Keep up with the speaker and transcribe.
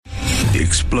the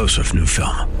explosive new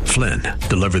film, Flynn,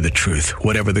 Deliver the Truth,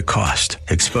 Whatever the Cost,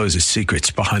 exposes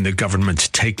secrets behind the government's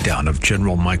takedown of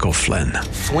General Michael Flynn.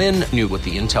 Flynn knew what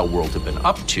the intel world had been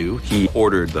up to. He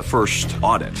ordered the first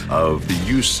audit of the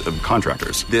use of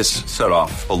contractors. This set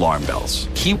off alarm bells.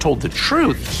 He told the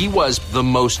truth. He was the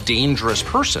most dangerous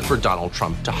person for Donald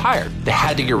Trump to hire. They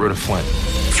had to get rid of Flynn.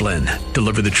 Flynn,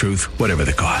 Deliver the Truth, Whatever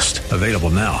the Cost. Available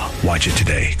now. Watch it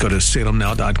today. Go to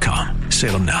salemnow.com.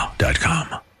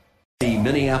 salemnow.com. The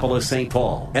Minneapolis-St.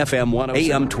 Paul, FM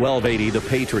 107, AM 1280, The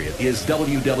Patriot, is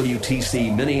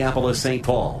WWTC Minneapolis-St.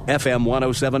 Paul, FM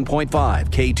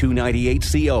 107.5,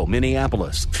 K298CO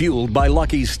Minneapolis, fueled by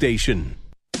Lucky's Station.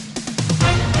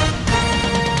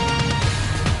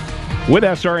 With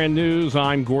SRN News,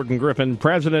 I'm Gordon Griffin.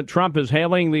 President Trump is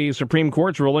hailing the Supreme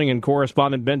Court's ruling, and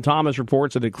correspondent Ben Thomas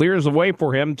reports that it clears the way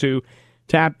for him to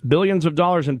tap billions of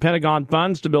dollars in Pentagon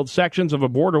funds to build sections of a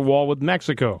border wall with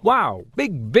Mexico. Wow,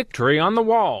 big victory on the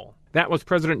wall. That was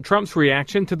President Trump's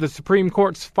reaction to the Supreme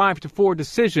Court's 5-4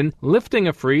 decision lifting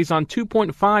a freeze on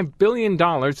 $2.5 billion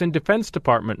in Defense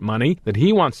Department money that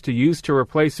he wants to use to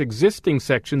replace existing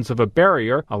sections of a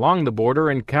barrier along the border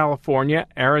in California,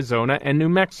 Arizona, and New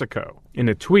Mexico. In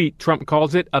a tweet, Trump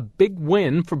calls it a big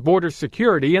win for border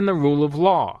security and the rule of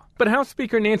law. But House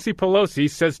Speaker Nancy Pelosi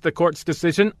says the court's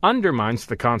decision undermines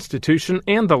the Constitution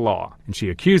and the law, and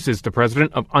she accuses the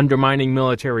president of undermining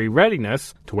military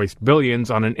readiness to waste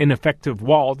billions on an ineffective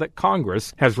wall that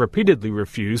Congress has repeatedly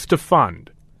refused to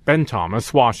fund. Ben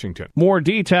Thomas, Washington. More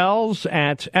details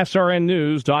at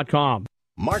srnnews.com.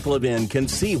 Mark Levin can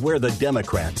see where the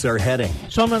Democrats are heading.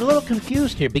 So I'm a little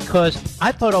confused here because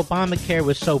I thought Obamacare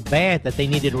was so bad that they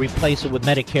needed to replace it with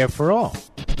Medicare for all.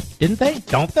 Didn't they?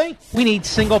 Don't they? We need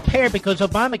single payer because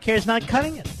Obamacare is not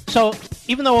cutting it. So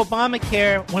even though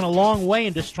Obamacare went a long way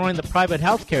in destroying the private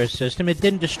health care system, it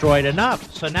didn't destroy it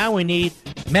enough. So now we need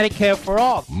Medicare for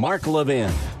all. Mark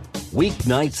Levin,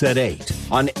 weeknights at 8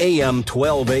 on AM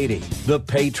 1280, The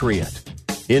Patriot.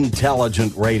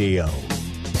 Intelligent radio.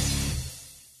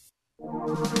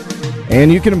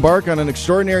 And you can embark on an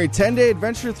extraordinary 10-day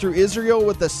adventure through Israel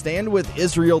with the Stand With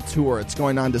Israel tour. It's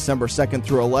going on December 2nd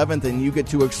through 11th, and you get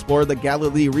to explore the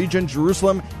Galilee region,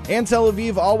 Jerusalem, and Tel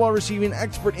Aviv, all while receiving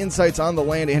expert insights on the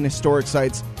land and historic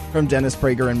sites from Dennis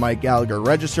Prager and Mike Gallagher.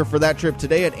 Register for that trip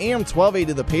today at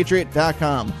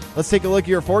am1280thepatriot.com. Let's take a look at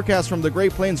your forecast from the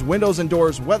Great Plains Windows and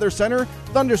Doors Weather Center.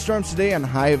 Thunderstorms today on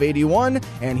high of 81,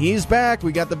 and he's back.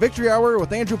 We got the Victory Hour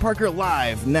with Andrew Parker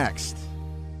live next.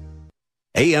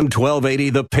 AM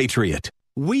 1280, The Patriot.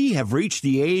 We have reached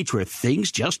the age where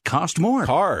things just cost more.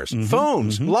 Cars,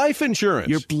 phones, life insurance.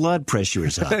 Your blood pressure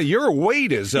is up. Your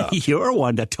weight is up. You're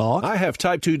one to talk. I have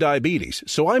type 2 diabetes,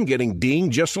 so I'm getting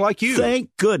dinged just like you. Thank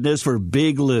goodness for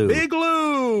Big Lou. Big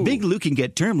Lou! Big Lou can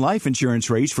get term life insurance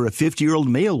rates for a 50-year-old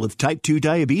male with type 2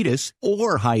 diabetes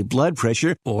or high blood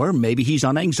pressure, or maybe he's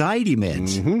on anxiety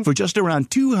meds for just around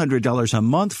 $200 a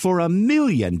month for $1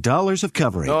 million of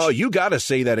coverage. Oh, you got to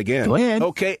say that again. Go ahead.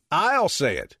 Okay, I'll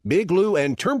say it. Big Lou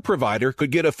and term provider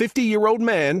could get a 50-year-old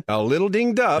man, a little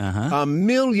dinged up, $1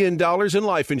 million in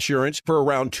life insurance for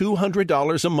around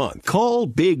 $200 a month. Call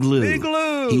Big Lou. Big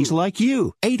Lou. He's like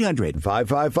you.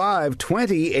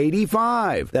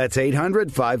 800-555-2085. That's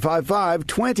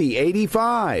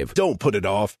 800-555-2085. Don't put it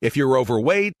off. If you're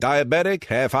overweight, diabetic,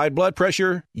 have high blood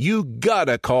pressure, you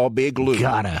gotta call Big Lou.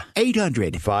 Gotta.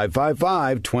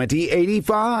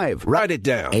 800-555-2085. Write it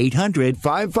down.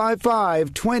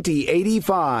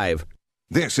 800-555-2085.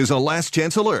 This is a last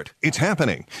chance alert. It's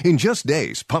happening. In just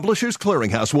days, Publishers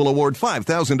Clearinghouse will award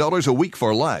 $5,000 a week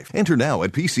for life. Enter now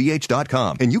at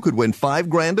PCH.com, and you could win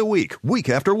 $5,000 a week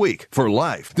after week, for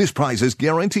life. This prize is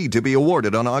guaranteed to be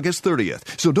awarded on August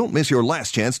 30th, so don't miss your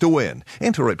last chance to win.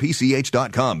 Enter at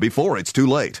PCH.com before it's too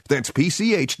late. That's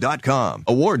PCH.com.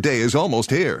 Award day is almost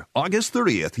here. August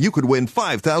 30th, you could win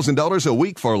 $5,000 a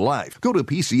week for life. Go to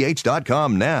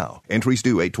PCH.com now. Entries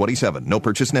due 8/27. No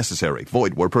purchase necessary.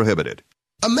 Void where prohibited.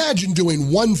 Imagine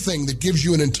doing one thing that gives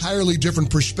you an entirely different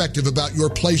perspective about your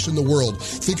place in the world.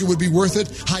 Think it would be worth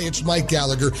it? Hi, it's Mike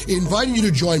Gallagher, inviting you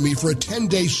to join me for a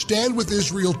 10-day Stand With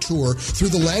Israel tour through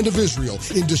the land of Israel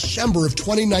in December of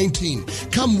 2019.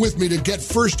 Come with me to get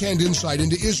firsthand insight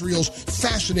into Israel's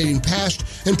fascinating past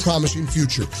and promising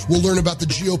future. We'll learn about the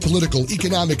geopolitical,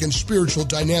 economic, and spiritual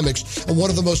dynamics of one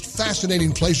of the most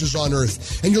fascinating places on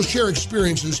earth. And you'll share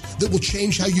experiences that will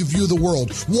change how you view the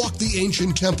world. Walk the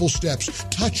ancient temple steps,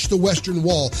 touch the Western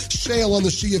Wall, sail on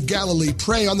the Sea of Galilee,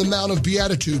 pray on the Mount of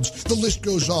Beatitudes. The list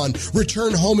goes on.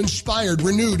 Return home inspired,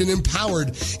 renewed, and empowered.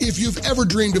 If you've ever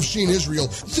dreamed of seeing Israel,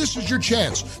 this is your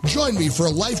chance. Join me for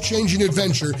a life-changing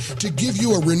adventure to give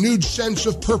you a renewed sense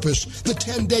of purpose. The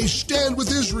 10-day Stand with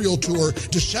Israel Tour,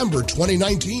 December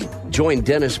 2019. Join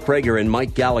Dennis Prager and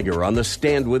Mike Gallagher on the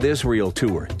Stand with Israel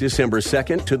Tour, December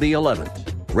 2nd to the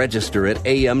 11th. Register at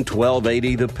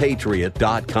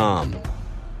am1280thepatriot.com.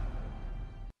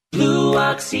 Blue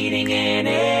Ox Heating and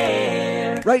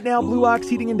Air. Right now, Blue Ox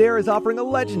Heating and Air is offering a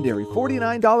legendary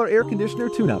 $49 air conditioner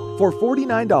tune-up. For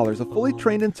 $49, a fully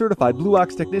trained and certified Blue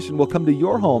Ox technician will come to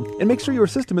your home and make sure your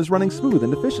system is running smooth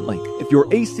and efficiently. If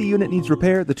your AC unit needs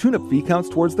repair, the tune-up fee counts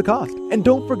towards the cost. And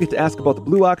don't forget to ask about the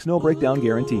Blue Ox no breakdown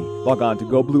guarantee. Log on to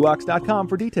goblueox.com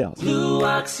for details. Blue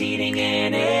Ox Heating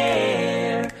and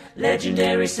Air.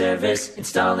 Legendary service,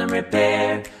 install and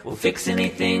repair. We'll fix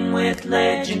anything with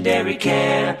legendary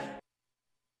care.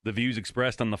 The views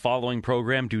expressed on the following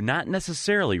program do not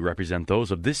necessarily represent those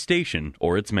of this station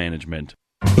or its management.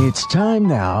 It's time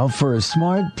now for a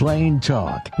smart, plain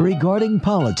talk regarding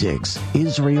politics,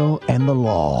 Israel, and the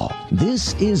law.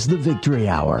 This is the Victory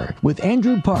Hour with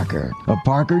Andrew Parker of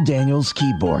Parker Daniels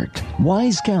Keyboard.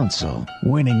 Wise counsel,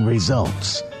 winning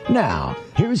results. Now,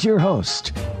 here's your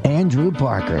host, Andrew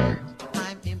Parker.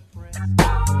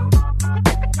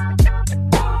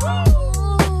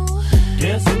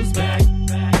 Guess who's back?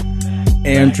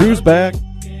 Andrew's back.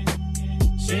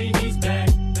 Shady's back.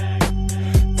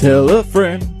 Tell a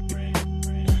friend.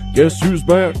 Guess who's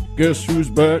back? Guess who's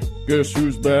back? Guess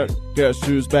who's back? Guess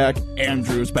who's back?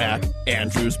 Andrew's back.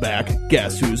 Andrew's back.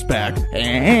 Guess who's back?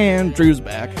 Andrew's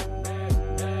back.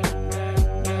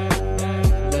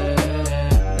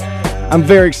 I'm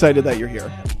very excited that you're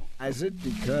here. Is it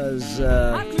because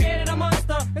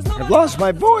I've lost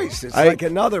my voice? It's like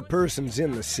another person's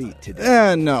in the seat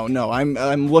today. No.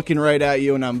 I'm looking right at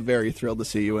you, and I'm very thrilled to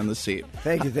see you in the seat.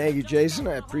 Thank you, Jason.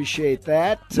 I appreciate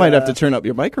that. Might have to turn up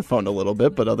your microphone a little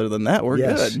bit, but other than that, we're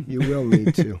yes, good. You will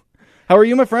need to. How are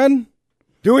you, my friend?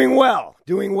 Doing well.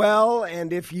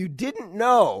 And if you didn't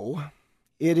know,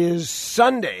 it is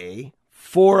Sunday,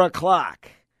 4 o'clock.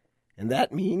 And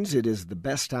that means it is the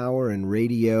best hour in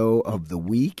radio of the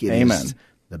week. It Amen. is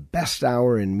the best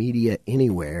hour in media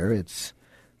anywhere. It's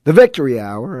the Victory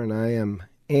Hour, and I am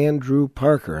Andrew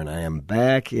Parker, and I am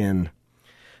back in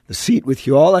the seat with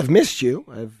you all. I've missed you.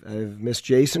 I've missed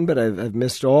Jason, but I've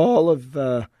missed all of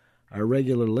our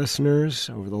regular listeners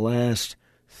over the last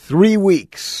 3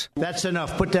 weeks. That's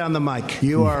enough. Put down the mic.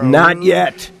 You are not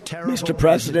yet, Mr.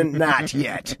 President. Not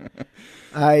yet.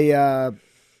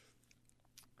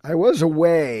 I was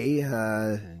away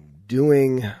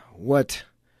doing what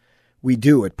we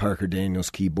do at Parker Daniels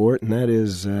Keyboard, and that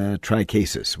is try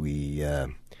cases. We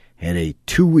had a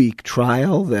 2-week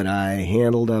trial that I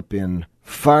handled up in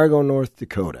Fargo, North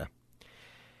Dakota.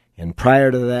 And prior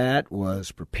to that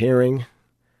was preparing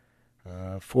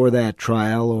for that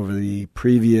trial over the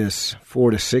previous 4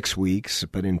 to 6 weeks,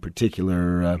 but in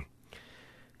particular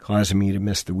causing me to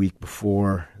miss the week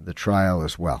before the trial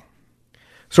as well.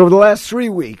 So over the last 3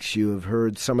 weeks, you have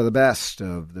heard some of the best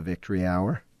of the Victory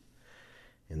Hour.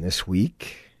 And this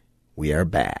week, we are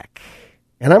back.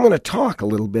 And I'm going to talk a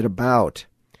little bit about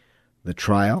the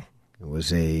trial. It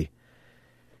was a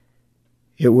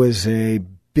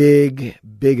big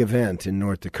event in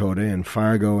North Dakota, in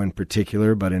Fargo in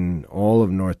particular, but in all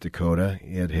of North Dakota.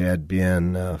 It had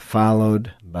been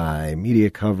followed by media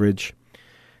coverage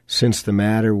since the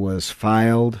matter was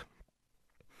filed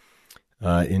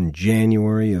in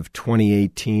January of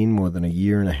 2018, more than a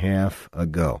year and a half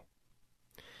ago.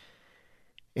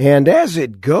 And as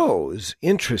it goes,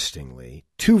 interestingly,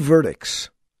 2 verdicts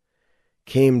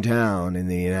came down in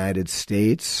the United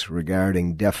States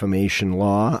regarding defamation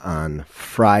law on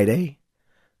Friday,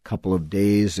 a couple of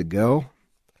days ago.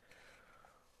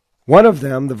 One of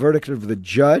them, the verdict of the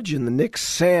judge in the Nick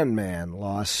Sandmann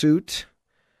lawsuit,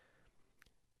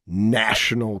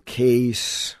 national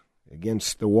case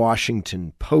against the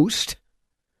Washington Post.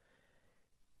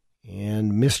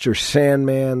 And Mr.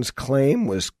 Sandmann's claim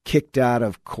was kicked out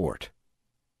of court.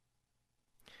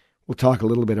 We'll talk a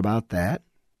little bit about that.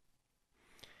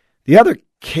 The other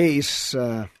case,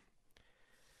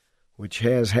 which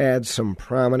has had some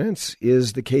prominence,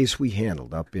 is the case we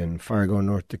handled up in Fargo,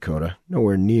 North Dakota.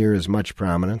 Nowhere near as much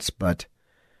prominence, but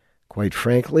quite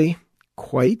frankly,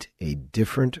 quite a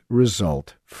different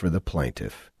result for the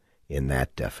plaintiff in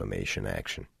that defamation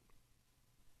action.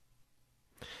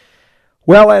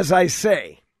 Well, as I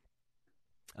say,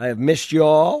 I have missed you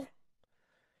all,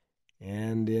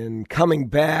 and in coming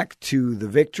back to the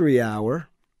Victory Hour,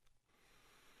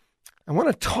 I want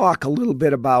to talk a little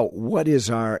bit about what is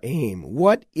our aim.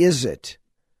 What is it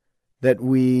that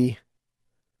we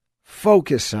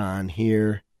focus on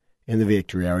here in the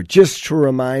Victory Hour? Just to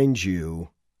remind you.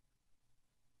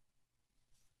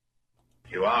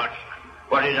 You ask,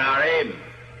 what is our aim?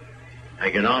 I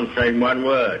can answer in one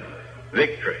word: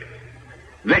 victory.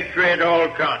 Victory at all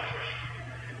costs.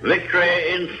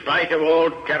 Victory in spite of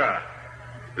all terror.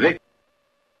 Victory.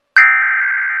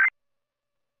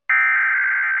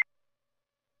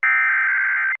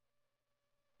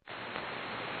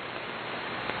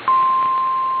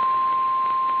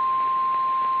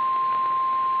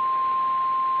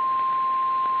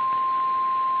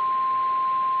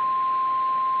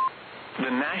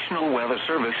 National Weather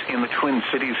Service in the Twin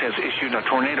Cities has issued a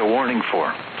tornado warning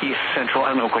for East Central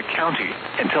and Oakland County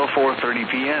until 4:30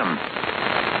 p.m.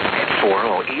 At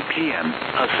 4:08 p.m.,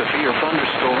 a severe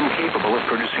thunderstorm capable of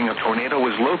producing a tornado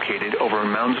was located over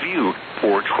Mounds View,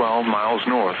 or 12 miles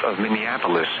north of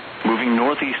Minneapolis, moving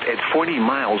northeast at 40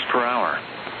 miles per hour.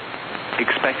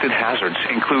 Expected hazards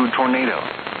include tornado.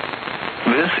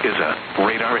 This is a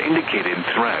radar-indicated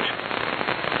threat.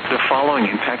 The following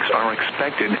impacts are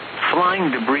expected.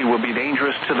 Flying debris will be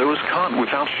dangerous to those caught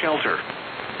without shelter.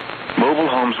 Mobile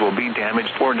homes will be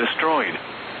damaged or destroyed.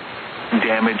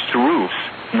 Damage to roofs,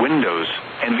 windows,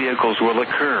 and vehicles will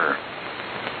occur.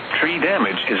 Tree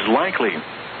damage is likely.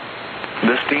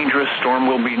 This dangerous storm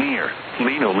will be near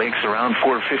Lino Lakes around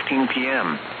 4:15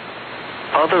 p.m.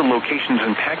 Other locations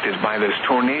impacted by this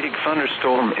tornadic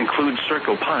thunderstorm include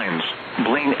Circle Pines,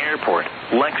 Blaine Airport,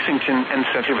 Lexington, and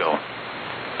Centerville.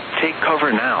 Take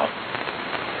cover now.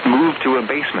 Move to a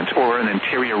basement or an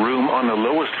interior room on the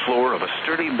lowest floor of a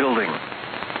sturdy building.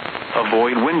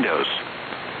 Avoid windows.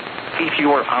 If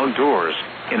you are outdoors,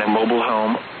 in a mobile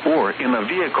home, or in a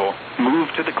vehicle, move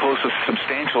to the closest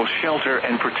substantial shelter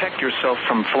and protect yourself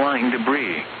from flying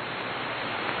debris.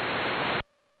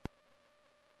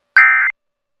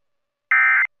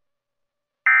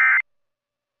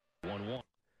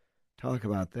 Talk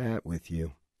about that with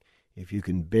you, if you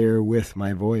can bear with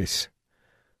my voice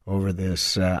over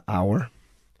this hour.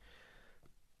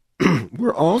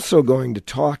 We're also going to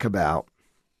talk about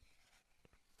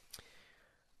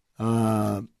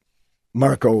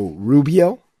Marco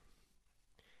Rubio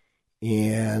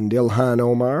and Ilhan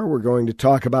Omar. We're going to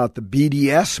talk about the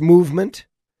BDS movement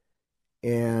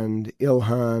and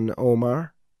Ilhan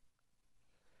Omar.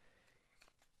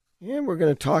 And we're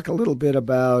going to talk a little bit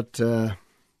about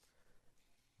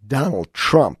Donald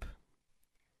Trump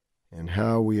and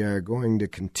how we are going to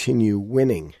continue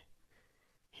winning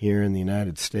here in the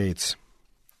United States.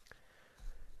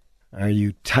 Are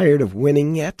you tired of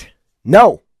winning yet?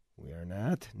 No, we are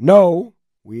not. No,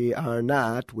 we are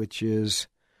not, which is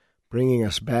bringing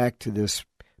us back to this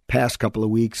past couple of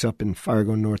weeks up in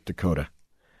Fargo, North Dakota.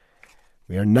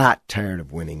 We are not tired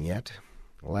of winning yet.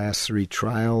 The last 3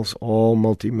 trials, all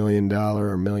multi-million-dollar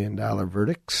or million-dollar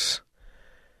verdicts.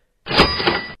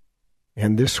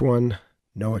 And this one,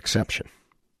 no exception,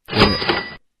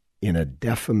 in a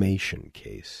defamation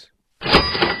case.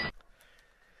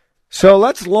 So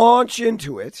let's launch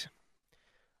into it.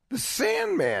 The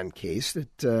Sandman case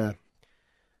that the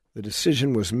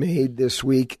decision was made this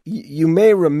week. You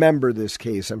may remember this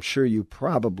case. I'm sure you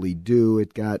probably do.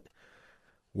 It got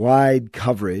wide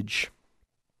coverage.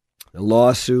 The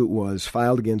lawsuit was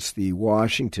filed against the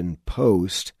Washington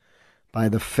Post by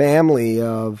the family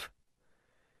of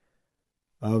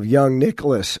young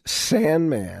Nicholas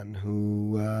Sandman,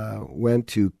 who went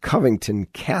to Covington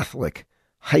Catholic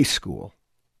High School.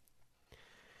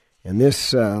 And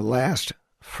this last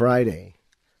Friday,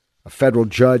 a federal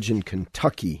judge in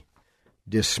Kentucky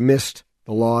dismissed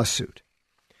the lawsuit.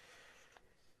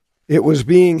 It was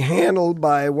being handled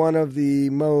by one of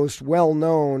the most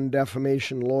well-known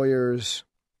defamation lawyers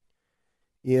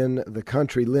in the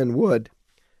country, Lynn Wood.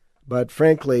 But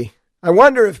frankly, I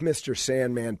wonder if Mr.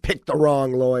 Sandman picked the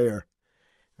wrong lawyer.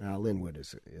 Now, Lynn Wood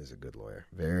is a good lawyer.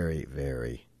 Very,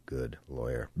 very good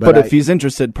lawyer. But if he's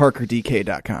interested,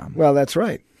 ParkerDK.com. Well, that's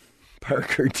right.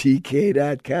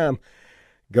 ParkerDK.com.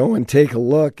 Go and take a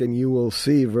look, and you will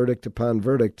see verdict upon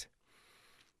verdict.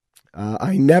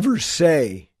 I never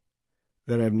say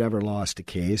that I've never lost a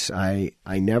case. I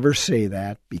never say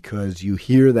that because you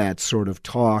hear that sort of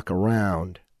talk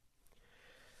around.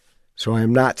 So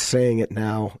I'm not saying it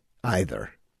now either.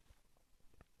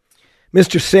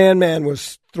 Mr. Sandman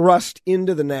was thrust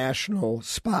into the national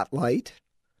spotlight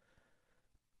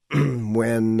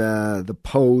when the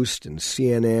Post and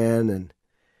CNN and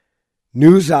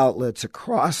news outlets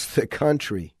across the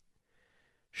country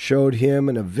showed him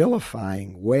in a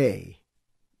vilifying way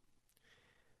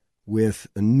with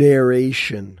a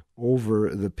narration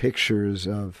over the pictures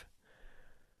of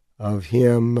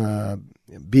him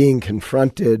being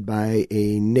confronted by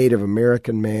a Native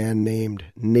American man named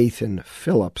Nathan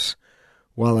Phillips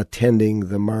while attending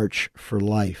the March for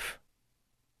Life.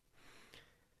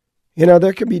 You know,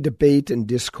 there can be debate and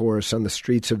discourse on the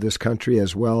streets of this country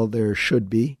as well. There should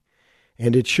be,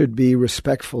 and it should be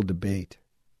respectful debate.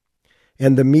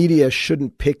 And the media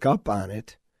shouldn't pick up on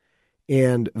it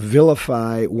and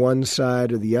vilify one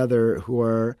side or the other who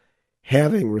are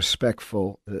having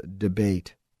respectful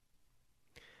debate.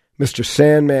 Mr.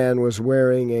 Sandman was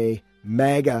wearing a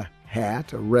MAGA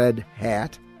hat, a red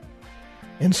hat,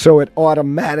 and so it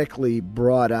automatically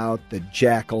brought out the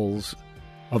jackals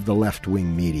of the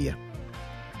left-wing media.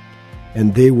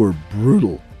 And they were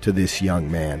brutal to this young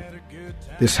man,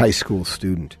 this high school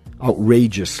student,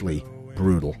 outrageously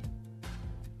brutal.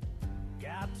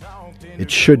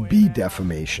 It should be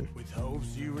defamation.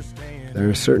 There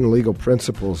are certain legal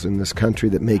principles in this country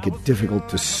that make it difficult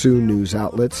to sue news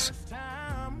outlets.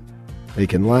 They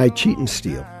can lie, cheat, and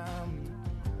steal.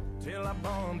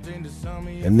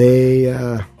 And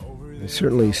they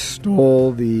certainly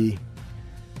stole the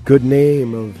good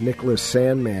name of Nicholas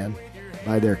Sandman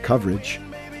by their coverage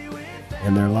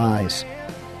and their lies.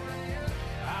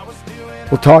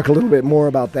 We'll talk a little bit more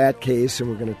about that case, and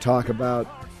we're going to talk about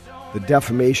the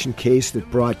defamation case that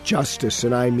brought justice,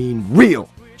 and I mean real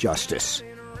justice,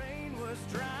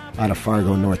 out of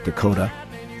Fargo, North Dakota.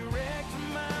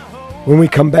 When we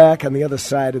come back on the other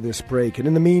side of this break, and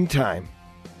in the meantime,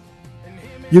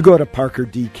 you go to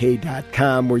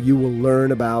parkerdk.com, where you will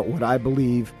learn about what I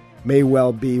believe may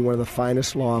well be one of the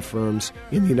finest law firms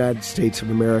in the United States of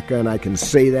America, and I can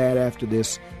say that after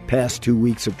this past 2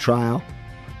 weeks of trial,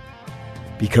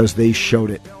 because they showed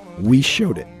it. We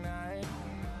showed it.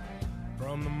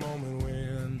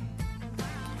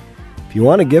 If you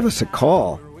want to give us a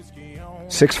call,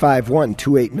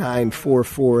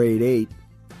 651-289-4488.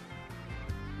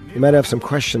 You might have some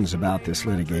questions about this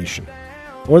litigation,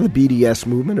 or the BDS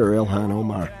movement, or Ilhan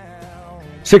Omar.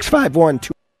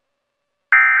 651-289-4488.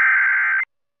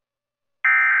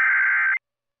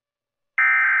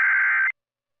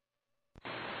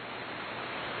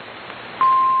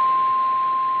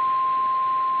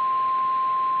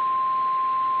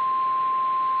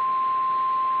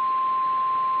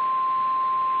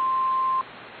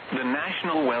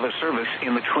 Service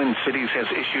in the Twin Cities has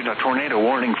issued a tornado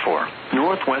warning for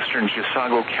northwestern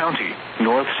Chisago County,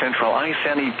 north central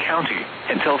Isani County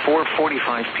until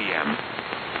 4:45 p.m.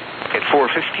 At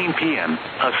 4:15 p.m.,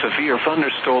 a severe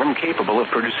thunderstorm capable of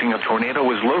producing a tornado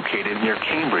was located near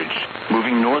Cambridge,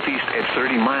 moving northeast at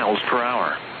 30 miles per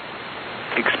hour.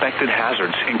 Expected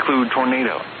hazards include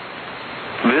tornado.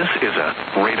 This is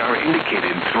a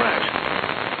radar-indicated threat.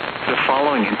 The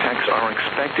following impacts are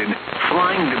expected.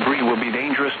 Flying debris will be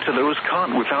dangerous to those caught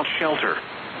without shelter.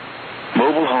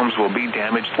 Mobile homes will be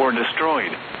damaged or destroyed.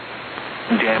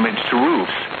 Damage to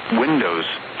roofs, windows,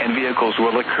 and vehicles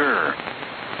will occur.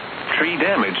 Tree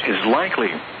damage is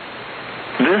likely.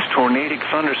 This tornadic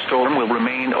thunderstorm will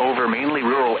remain over mainly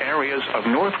rural areas of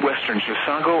northwestern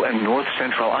Chisago and north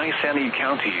central Isani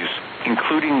counties,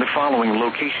 including the following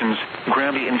locations: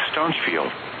 Granby and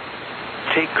Staunchfield.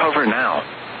 Take cover now.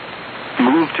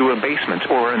 Move to a basement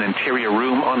or an interior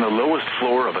room on the lowest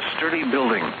floor of a sturdy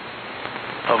building.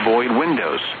 Avoid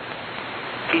windows.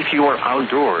 If you are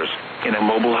outdoors, in a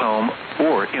mobile home,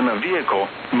 or in a vehicle,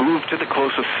 move to the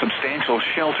closest substantial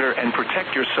shelter and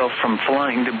protect yourself from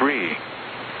flying debris.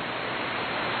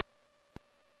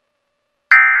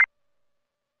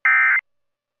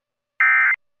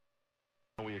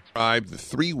 We describe the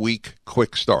 3-week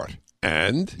quick start.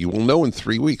 And you will know in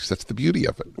 3 weeks. That's the beauty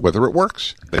of it. Whether it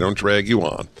works, they don't drag you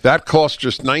on. That costs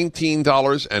just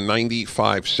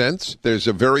 $19.95. There's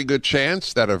a very good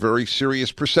chance that a very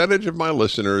serious percentage of my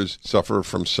listeners suffer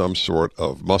from some sort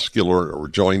of muscular or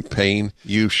joint pain.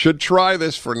 You should try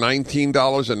this for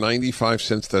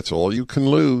 $19.95. That's all you can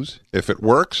lose. If it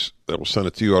works, they will send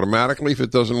it to you automatically. If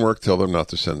it doesn't work, tell them not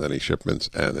to send any shipments,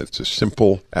 and it's as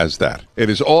simple as that. It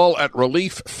is all at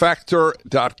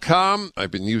ReliefFactor.com.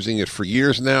 I've been using it for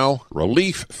years now.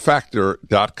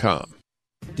 ReliefFactor.com.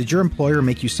 Did your employer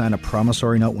make you sign a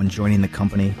promissory note when joining the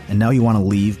company, and now you want to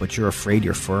leave, but you're afraid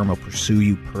your firm will pursue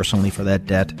you personally for that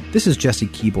debt? This is Jesse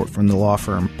Keyboard from the law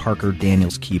firm Parker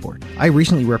Daniels Keyboard. I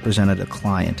recently represented a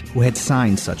client who had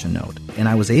signed such a note. and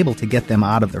I was able to get them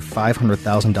out of their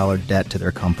 $500,000 debt to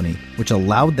their company, which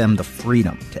allowed them the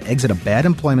freedom to exit a bad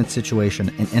employment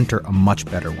situation and enter a much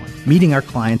better one. Meeting our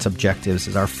clients' objectives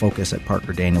is our focus at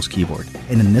Parker Daniels Keyboard,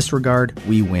 and in this regard,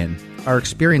 we win. Our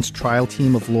experienced trial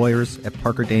team of lawyers at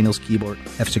Parker Daniels Keyboard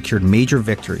have secured major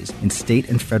victories in state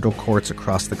and federal courts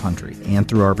across the country and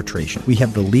through arbitration. We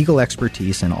have the legal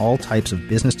expertise in all types of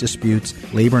business disputes,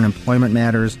 labor and employment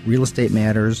matters, real estate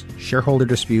matters, shareholder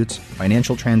disputes,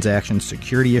 financial transactions,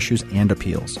 security issues, and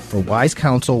appeals. For wise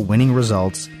counsel, winning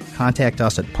results, contact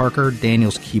us at Parker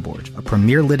Daniels Keyboard, a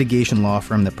premier litigation law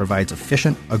firm that provides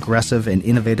efficient, aggressive, and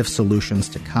innovative solutions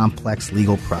to complex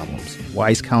legal problems.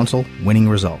 Wise counsel, winning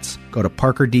results. Go to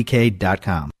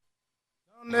parkerdk.com.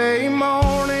 Sunday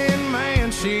morning,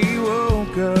 man, she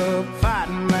woke up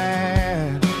fighting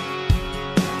mad,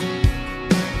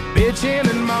 bitching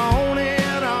and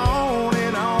moaning on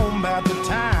and on about the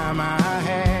time I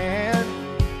had.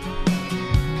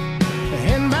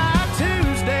 And by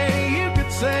Tuesday, you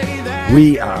could say that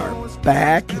We are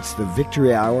back. It's the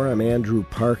Victory Hour. I'm Andrew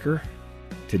Parker.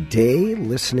 Today,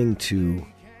 listening to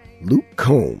Luke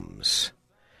Combs.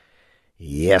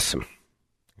 Yes,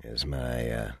 as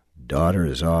my daughter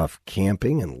is off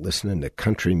camping and listening to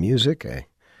country music, I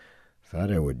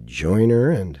thought I would join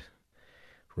her and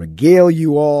regale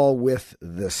you all with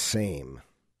the same.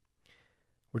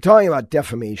 We're talking about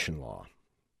defamation law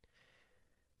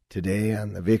today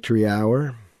on the Victory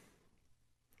Hour.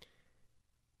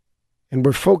 And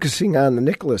we're focusing on the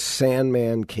Nicholas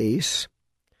Sandmann case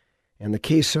and the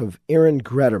case of Aaron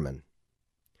Grederman.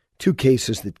 Two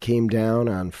cases that came down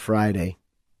on Friday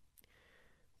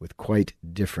with quite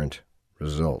different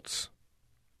results.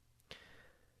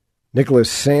 Nicholas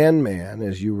Sandmann,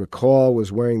 as you recall,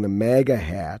 was wearing the MAGA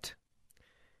hat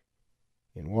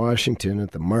in Washington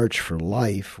at the March for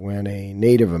Life when a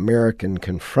Native American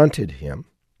confronted him.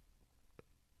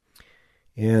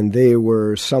 And they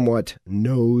were somewhat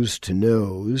nose to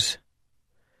nose.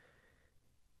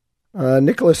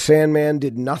 Nicholas Sandmann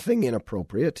did nothing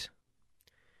inappropriate.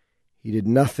 He did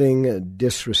nothing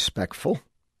disrespectful.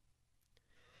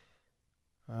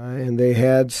 And they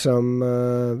had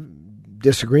some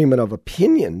disagreement of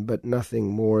opinion, but nothing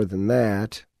more than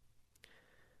that.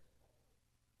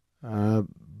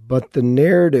 But the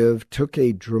narrative took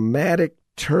a dramatic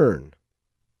turn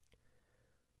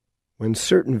when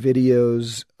certain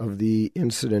videos of the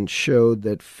incident showed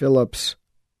that Phillips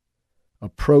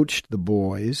approached the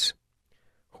boys,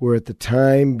 who were at the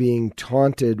time being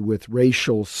taunted with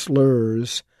racial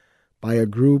slurs by a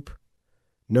group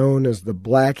known as the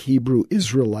Black Hebrew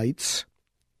Israelites,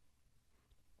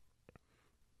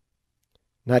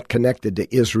 not connected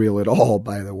to Israel at all,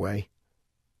 by the way.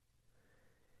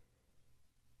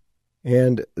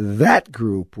 And that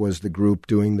group was the group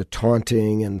doing the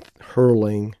taunting and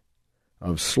hurling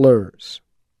of slurs.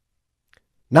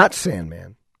 Not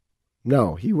Sandmann.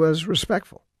 No, he was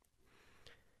respectful.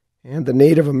 And the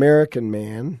Native American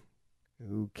man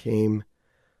who came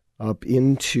up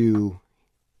into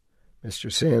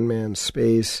Mr. Sandmann's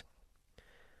space,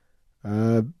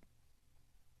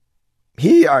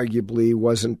 he arguably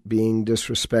wasn't being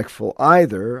disrespectful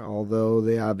either, although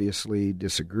they obviously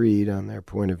disagreed on their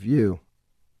point of view.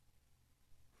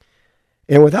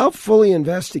 And without fully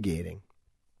investigating,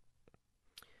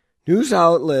 news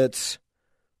outlets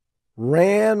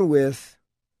ran with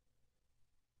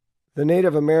the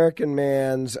Native American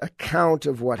man's account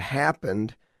of what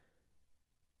happened,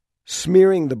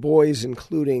 smearing the boys,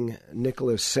 including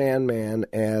Nicholas Sandmann,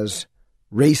 as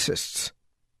racists,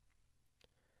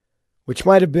 which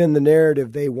might have been the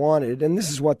narrative they wanted, and this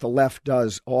is what the left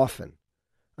does often,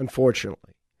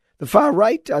 unfortunately. The far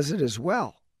right does it as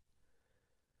well,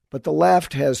 but the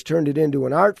left has turned it into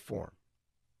an art form,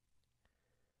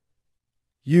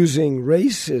 using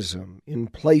racism in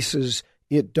places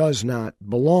it does not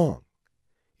belong.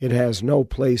 It has no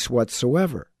place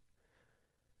whatsoever.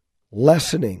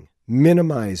 Lessening,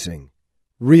 minimizing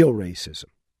real racism.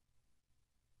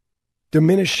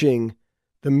 Diminishing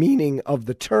the meaning of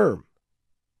the term.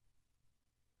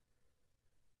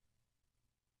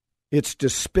 It's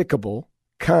despicable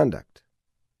conduct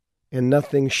and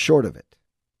nothing short of it.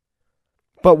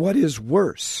 But what is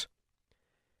worse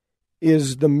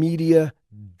is the media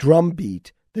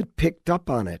drumbeat that picked up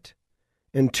on it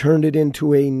and turned it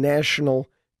into a national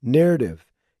narrative,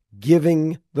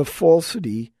 giving the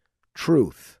falsity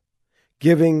truth,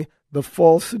 giving the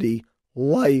falsity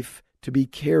life to be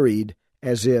carried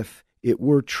as if it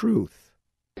were truth.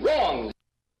 Wrong.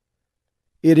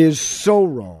 It is so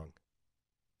wrong,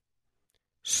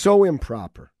 so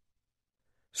improper,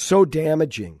 so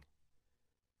damaging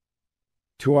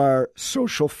to our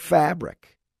social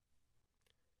fabric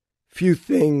Few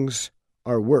things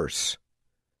are worse.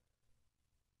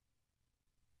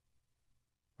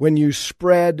 When you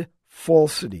spread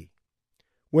falsity,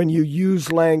 when you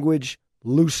use language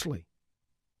loosely,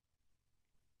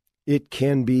 it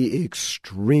can be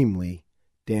extremely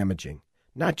damaging,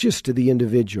 not just to the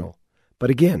individual, but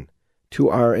again, to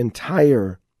our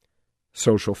entire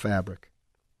social fabric.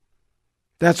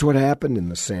 That's what happened in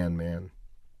the Sandman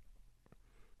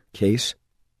case.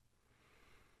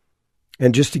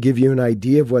 And just to give you an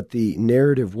idea of what the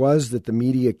narrative was that the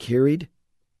media carried,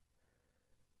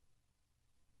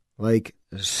 like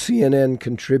CNN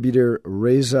contributor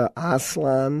Reza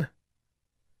Aslan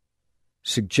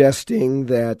suggesting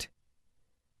that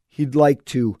he'd like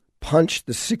to punch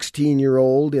the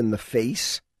 16-year-old in the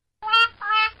face.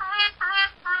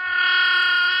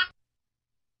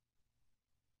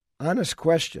 Honest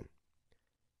question.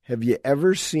 Have you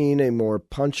ever seen a more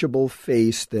punchable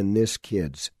face than this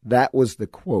kid's? That was the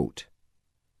quote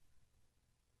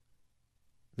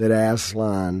that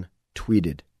Aslan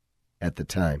tweeted at the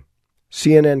time.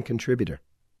 CNN contributor.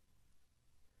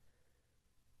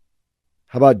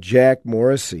 How about Jack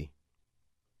Morrissey?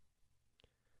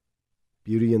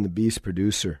 Beauty and the Beast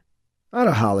producer. Out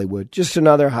of Hollywood. Just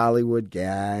another Hollywood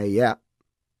guy. Yeah.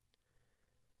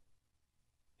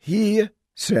 He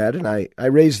said, and I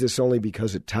raise this only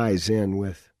because it ties in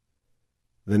with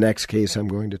the next case I'm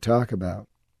going to talk about.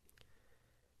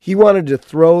 He wanted to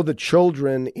throw the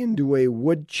children into a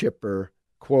wood chipper,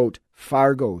 quote,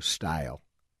 Fargo style,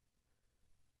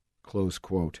 close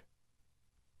quote.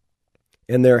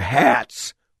 And their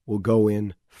hats will go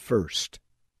in first.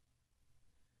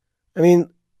 I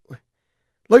mean,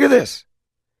 look at this.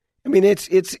 I mean, it's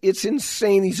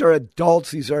insane. These are adults.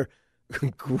 These are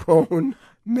grown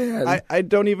men. I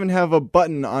don't even have a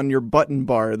button on your button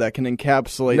bar that can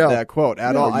encapsulate that quote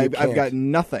at all. I've got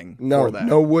nothing for that.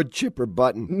 No wood chipper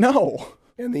button. No.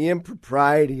 And the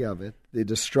impropriety of it, the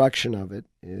destruction of it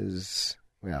is,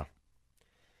 well,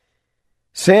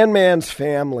 Sandman's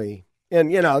family,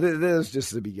 and, you know, this is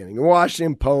just the beginning. The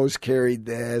Washington Post carried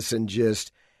this and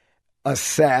just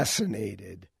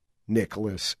assassinated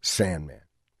Nicholas Sandman.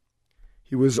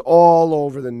 He was all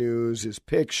over the news, his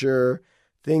picture,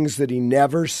 things that he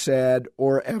never said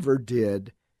or ever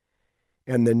did,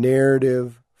 and the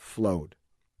narrative flowed.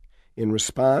 In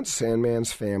response,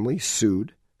 Sandman's family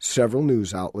sued several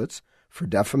news outlets for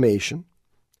defamation,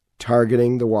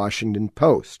 targeting the Washington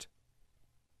Post,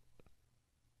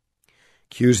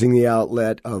 accusing the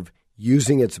outlet of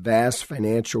using its vast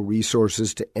financial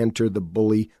resources to enter the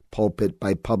bully pulpit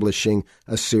by publishing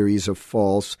a series of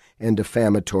false and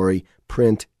defamatory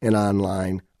print and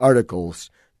online articles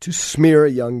to smear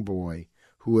a young boy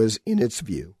who was, in its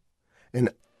view, an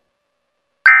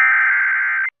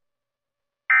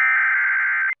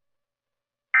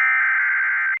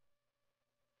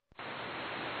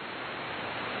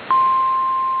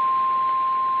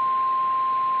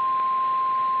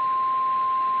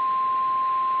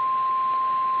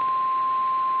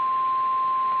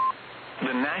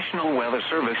National Weather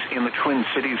Service in the Twin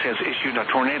Cities has issued a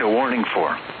tornado warning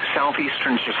for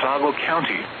southeastern Chisago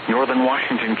County, northern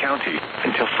Washington County,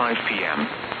 until 5 p.m.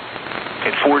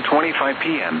 At 4:25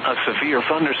 p.m., a severe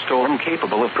thunderstorm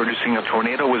capable of producing a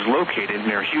tornado was located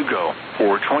near Hugo,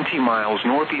 or 20 miles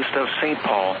northeast of St.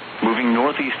 Paul, moving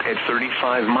northeast at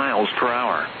 35 miles per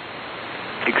hour.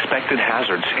 Expected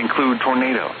hazards include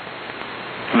tornado.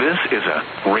 This is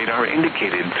a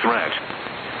radar-indicated threat.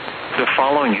 The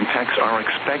following impacts are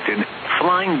expected.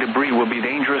 Flying debris will be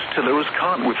dangerous to those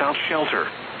caught without shelter.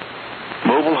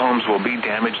 Mobile homes will be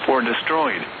damaged or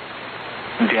destroyed.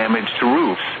 Damage to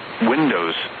roofs,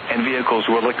 windows, and vehicles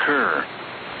will occur.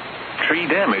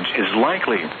 Tree damage is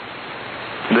likely.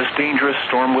 This dangerous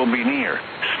storm will be near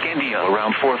Scandia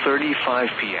around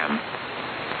 4:35 p.m.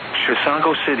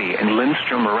 Chisago City and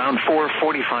Lindstrom around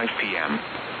 4:45 p.m.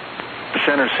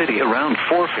 Center City around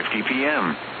 4:50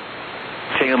 p.m.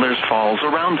 Taylor's Falls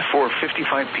around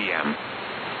 4:55 p.m.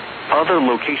 Other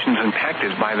locations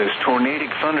impacted by this tornadic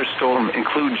thunderstorm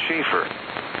include Schaefer.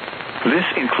 This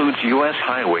includes U.S.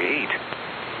 Highway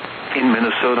 8. In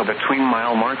Minnesota between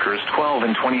mile markers 12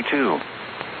 and 22.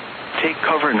 Take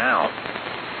cover now.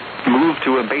 Move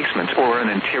to a basement or an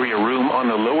interior room on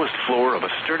the lowest floor of a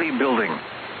sturdy building.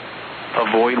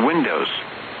 Avoid windows.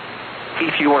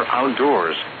 If you are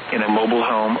outdoors, in a mobile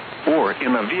home, or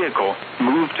in a vehicle,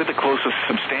 move to the closest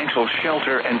substantial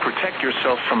shelter and protect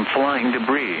yourself from flying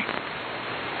debris.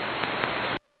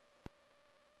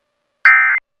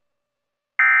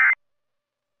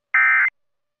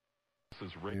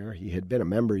 He had been a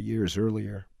member years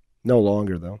earlier. No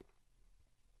longer, though.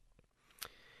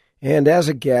 And as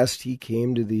a guest, he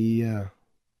came to the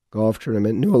golf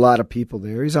tournament. Knew a lot of people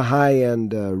there. He's a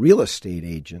high-end real estate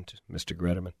agent, Mr.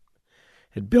 Gretaman.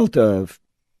 Had built a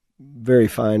very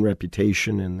fine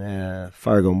reputation in the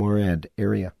Fargo-Moorhead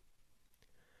area.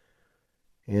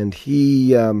 And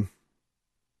he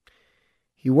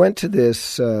went to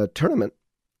this tournament,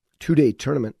 2-day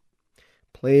tournament,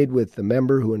 played with the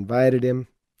member who invited him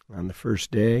on the first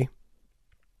day.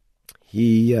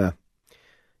 He,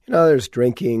 there's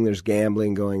drinking, there's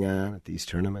gambling going on at these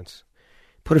tournaments.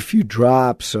 Put a few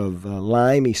drops of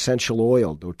lime essential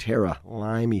oil, doTERRA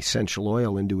lime essential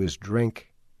oil, into his drink.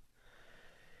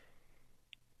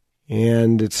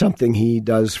 And it's something he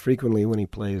does frequently when he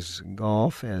plays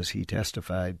golf, as he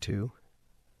testified to.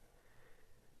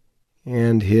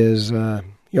 And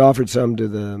he offered some to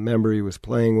the member he was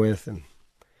playing with, and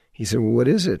he said, "Well, what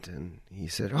is it?" And he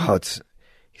said,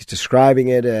 he's describing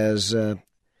it as,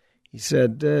 it's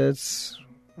one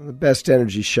of the best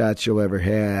energy shots you'll ever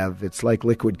have. It's like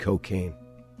liquid cocaine.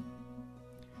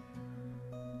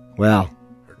 Well,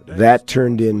 that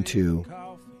turned into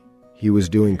he was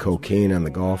doing cocaine on the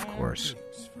golf course.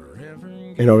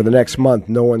 And over the next month,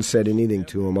 no one said anything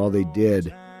to him. All they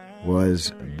did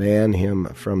was ban him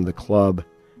from the club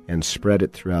and spread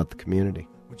it throughout the community.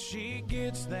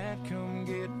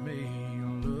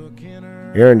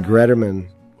 Aaron Gretaman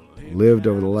lived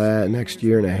over the next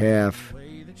year and a half.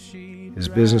 His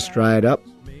business dried up.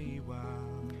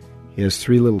 He has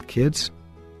 3 little kids.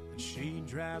 He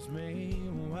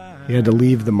had to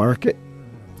leave the market,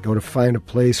 go to find a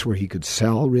place where he could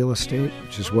sell real estate,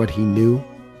 which is what he knew.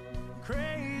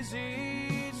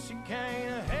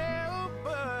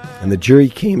 And the jury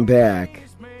came back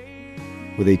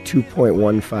with a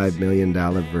 $2.15 million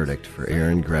verdict for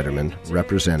Aaron Gretaman,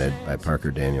 represented by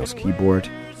Parker Daniels Keyboard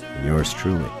and yours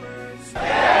truly.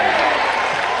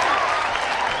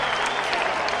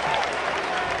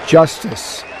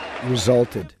 Justice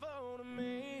resulted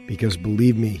because,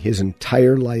 believe me, his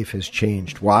entire life has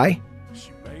changed. Why?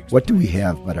 What do we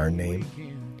have but our name?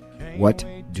 What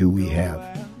do we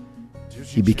have?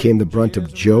 He became the brunt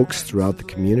of jokes throughout the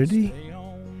community.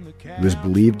 He was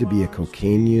believed to be a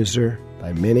cocaine user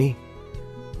by many.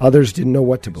 Others didn't know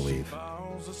what to believe.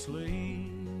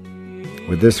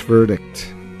 With this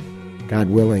verdict, God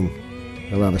willing,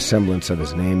 he'll have a semblance of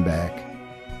his name back.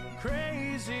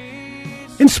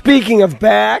 And speaking of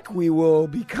back, we will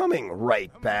be coming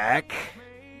right back.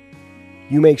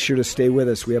 You make sure to stay with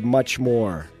us. We have much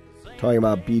more. Talking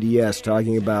about BDS,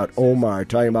 talking about Omar,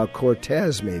 talking about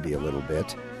Cortez maybe a little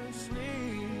bit.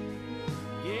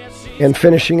 And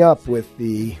finishing up with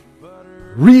the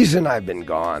reason I've been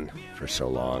gone for so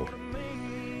long.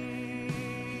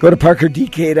 Go to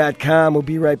ParkerDK.com. We'll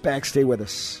be right back. Stay with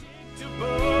us.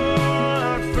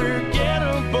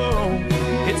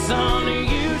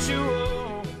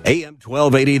 AM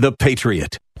 1280, The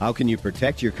Patriot. How can you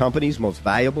protect your company's most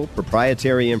valuable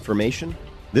proprietary information?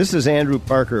 This is Andrew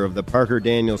Parker of the Parker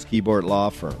Daniels Keyboard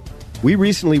Law Firm. We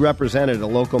recently represented a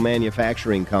local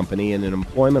manufacturing company in an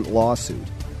employment lawsuit.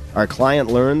 Our client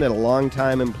learned that a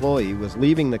longtime employee was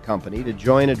leaving the company to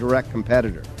join a direct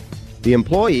competitor. The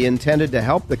employee intended to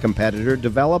help the competitor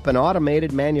develop an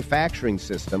automated manufacturing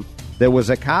system that was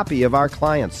a copy of our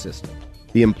client's system.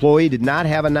 The employee did not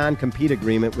have a non-compete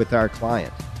agreement with our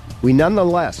client. We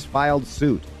nonetheless filed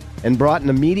suit and brought an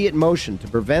immediate motion to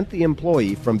prevent the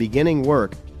employee from beginning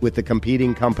work with the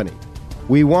competing company.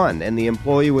 We won, and the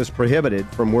employee was prohibited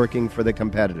from working for the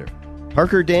competitor.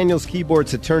 Parker Daniels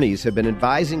Keyboard's attorneys have been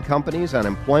advising companies on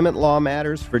employment law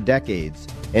matters for decades,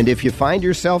 and if you find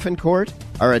yourself in court,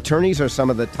 our attorneys are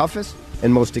some of the toughest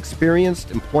and most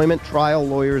experienced employment trial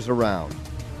lawyers around.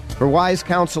 For wise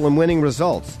counsel and winning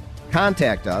results,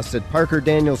 contact us at Parker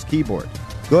Daniels Keyboard.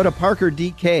 Go to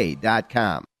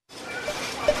ParkerDK.com.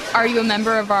 Are you a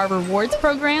member of our rewards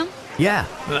program? Yeah,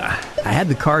 I had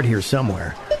the card here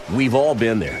somewhere. We've all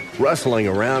been there, rustling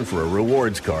around for a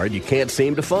rewards card you can't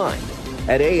seem to find.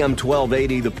 At AM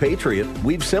 1280 The Patriot,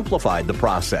 we've simplified the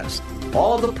process.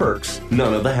 All the perks,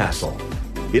 none of the hassle.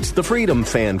 It's the Freedom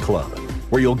Fan Club,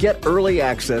 where you'll get early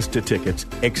access to tickets,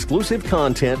 exclusive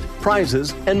content,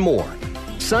 prizes, and more.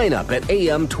 Sign up at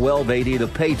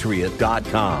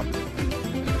am1280thepatriot.com.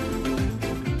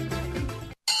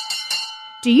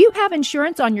 Do you have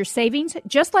insurance on your savings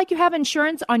just like you have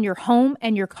insurance on your home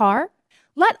and your car?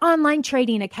 Let Online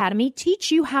Trading Academy teach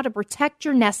you how to protect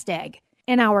your nest egg.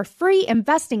 In our free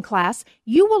investing class,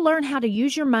 you will learn how to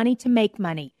use your money to make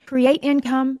money, create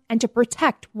income, and to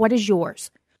protect what is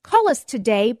yours. Call us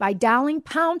today by dialing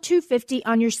pound 250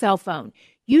 on your cell phone.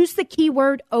 Use the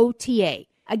keyword OTA.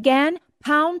 Again,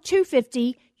 pound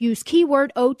 250, use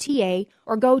keyword OTA,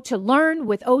 or go to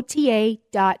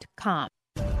learnwithota.com.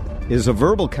 Is a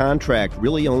verbal contract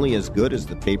really only as good as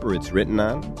the paper it's written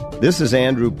on? This is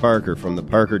Andrew Parker from the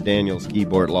Parker Daniels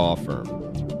Keyboard Law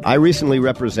Firm. I recently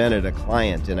represented a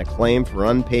client in a claim for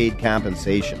unpaid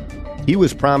compensation. He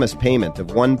was promised payment of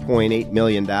 $1.8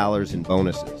 million in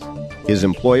bonuses. His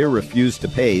employer refused to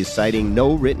pay, citing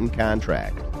no written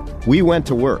contract. We went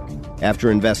to work. After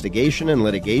investigation and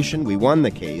litigation, we won the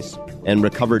case and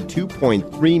recovered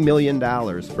 $2.3 million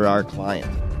for our client.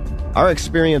 Our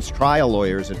experienced trial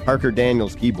lawyers at Parker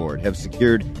Daniels Keyboard have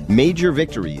secured major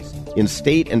victories in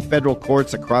state and federal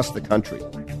courts across the country.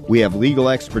 We have legal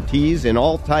expertise in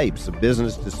all types of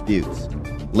business disputes,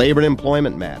 labor and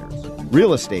employment matters,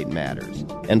 real estate matters,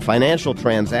 and financial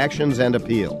transactions and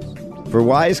appeals. For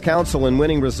wise counsel and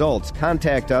winning results,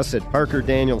 contact us at Parker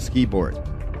Daniels Keyboard,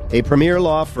 a premier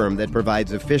law firm that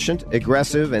provides efficient,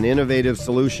 aggressive, and innovative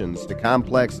solutions to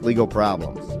complex legal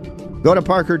problems. Go to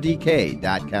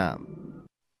parkerdk.com.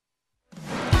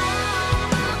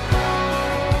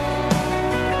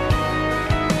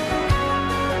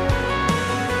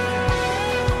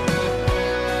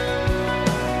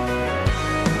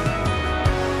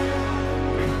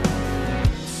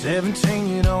 "17,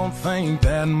 you don't think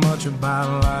that much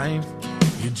about life.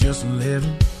 You're just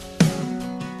living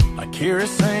like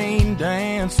kerosene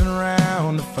dancing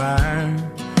around the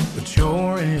fire. But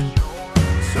you're in,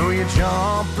 so you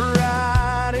jump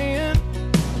right in.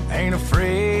 Ain't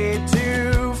afraid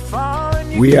to fall."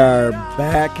 We are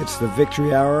back. It's the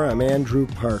Victory Hour. I'm Andrew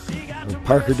Parker of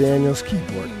Parker Daniels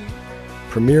Keyboard,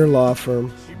 premier law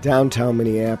firm, downtown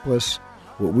Minneapolis.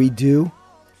 What we do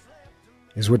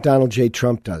is what Donald J.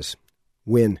 Trump does.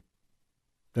 Win.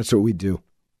 That's what we do.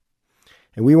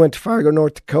 And we went to Fargo,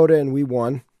 North Dakota, and we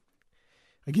won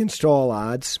against all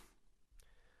odds.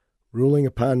 Ruling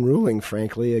upon ruling,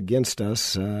 frankly, against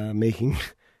us, making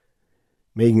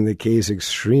the case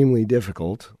extremely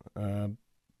difficult.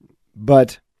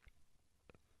 But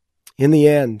in the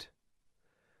end,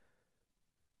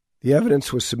 the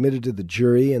evidence was submitted to the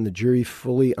jury, and the jury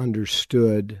fully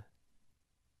understood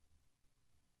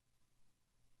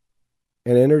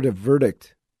and entered a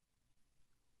verdict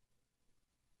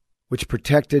which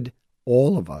protected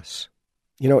all of us.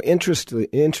 You know,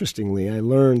 interestingly, I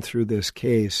learned through this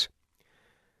case,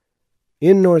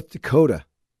 in North Dakota,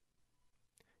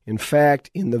 in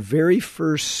fact, in the very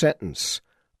first sentence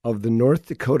of the North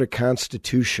Dakota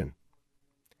Constitution,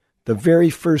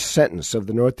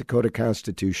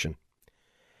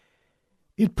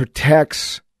 it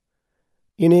protects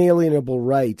inalienable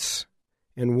rights.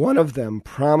 And one of them,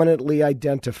 prominently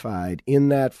identified in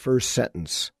that first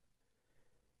sentence,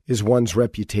 is one's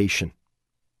reputation.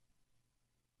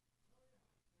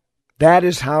 That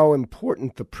is how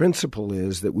important the principle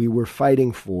is that we were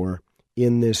fighting for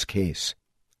in this case.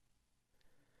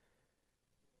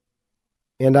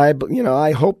 And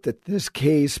I hope that this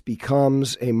case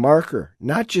becomes a marker,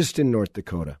 not just in North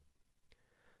Dakota,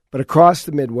 but across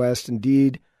the Midwest,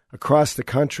 indeed across the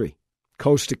country,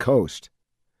 coast to coast,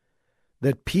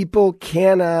 that people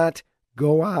cannot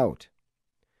go out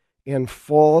and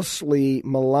falsely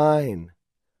malign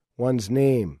one's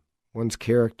name, one's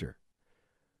character,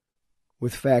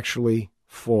 with factually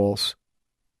false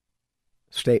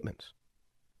statements.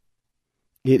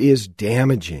 It is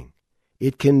damaging.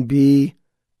 It can be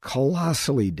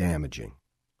colossally damaging.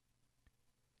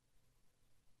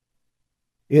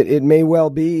 It may well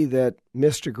be that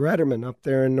Mr. Gretterman up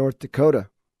there in North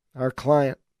Dakota, our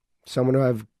client, someone who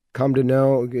I've come to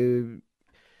know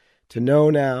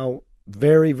now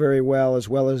very, very well as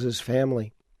his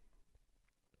family.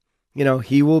 You know,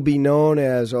 he will be known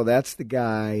as, oh, that's the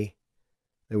guy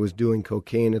that was doing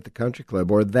cocaine at the country club,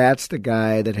 or that's the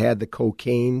guy that had the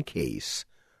cocaine case.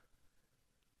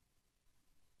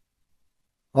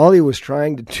 All he was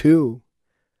trying to do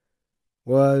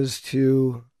was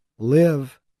to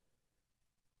live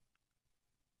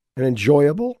an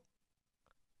enjoyable,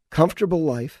 comfortable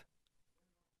life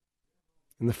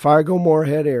in the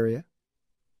Fargo-Moorhead area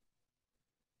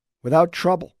without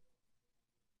trouble.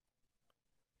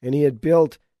 And he had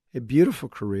built a beautiful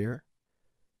career,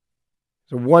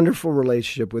 a wonderful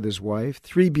relationship with his wife,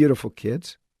 3 beautiful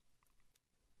kids.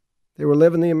 They were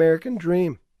living the American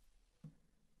dream.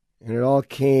 And it all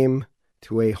came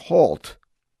to a halt.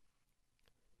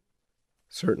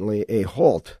 Certainly a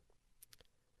halt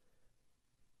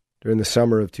during the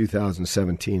summer of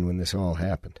 2017 when this all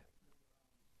happened.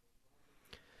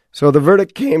 So the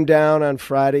verdict came down on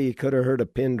Friday. You could have heard a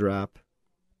pin drop.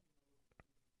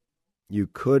 You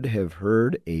could have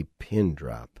heard a pin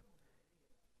drop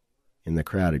in the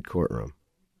crowded courtroom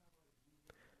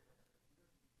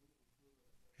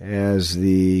as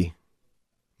the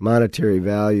monetary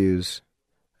values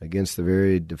against the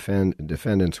very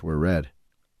defendants were read,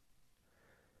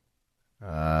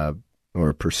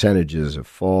 or percentages of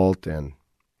fault and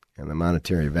the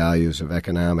monetary values of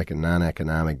economic and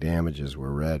non-economic damages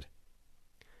were read,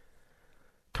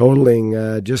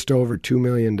 totaling just over $2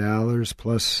 million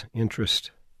plus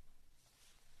interest.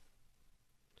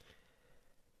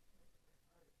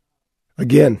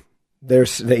 Again, they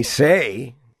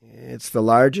say it's the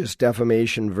largest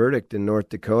defamation verdict in North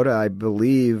Dakota. I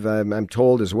believe, I'm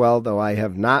told as well, though I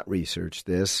have not researched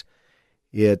this,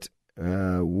 it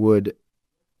would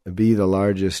be the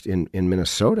largest in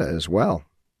Minnesota as well.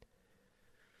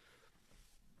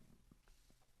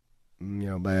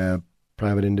 By a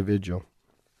private individual.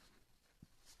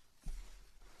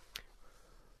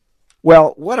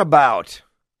 Well, what about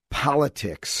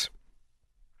politics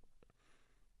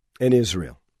in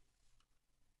Israel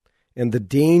and the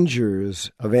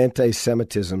dangers of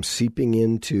anti-Semitism seeping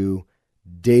into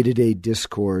day-to-day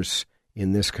discourse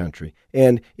in this country?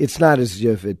 And it's not as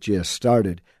if it just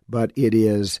started, but it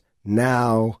is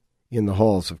now in the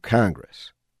halls of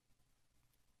Congress.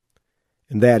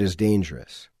 And that is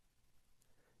dangerous.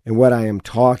 And what I am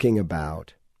talking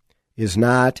about is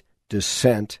not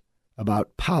dissent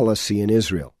about policy in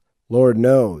Israel. Lord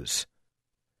knows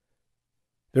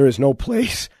there is no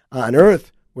place on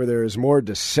earth where there is more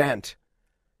dissent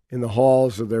in the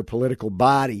halls of their political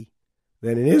body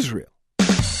than in Israel.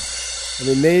 I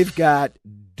mean, they've got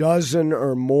dozen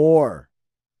or more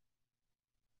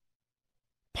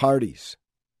parties,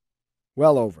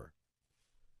 well over,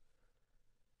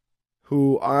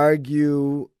 who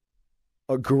argue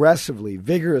aggressively,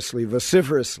 vigorously,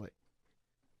 vociferously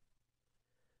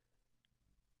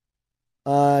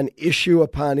on issue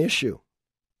upon issue,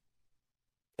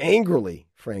 angrily,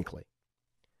 frankly.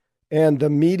 And the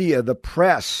media, the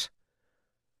press,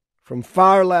 from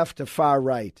far left to far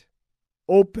right,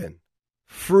 open,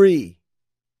 free,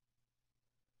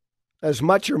 as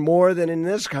much or more than in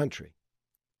this country,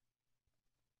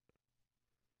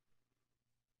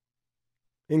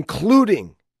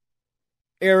 including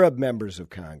Arab members of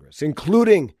Congress,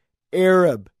 including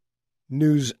Arab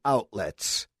news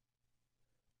outlets.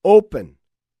 Open,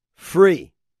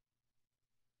 free.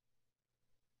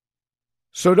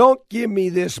 So don't give me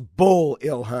this bull,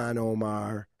 Ilhan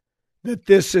Omar, that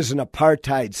this is an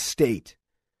apartheid state.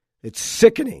 It's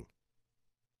sickening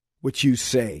what you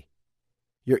say.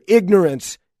 Your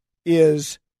ignorance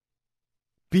is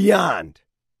beyond.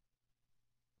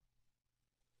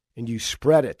 And you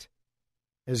spread it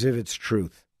as if it's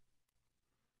truth.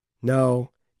 No,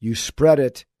 you spread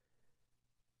it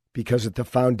because at the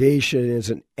foundation is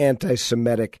an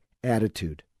anti-Semitic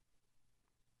attitude.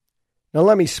 Now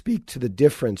let me speak to the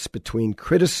difference between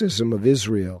criticism of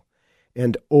Israel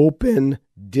and open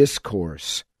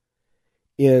discourse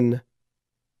in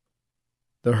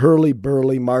the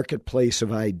hurly-burly marketplace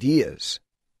of ideas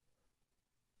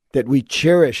that we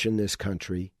cherish in this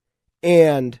country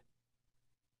and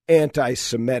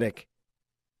anti-Semitic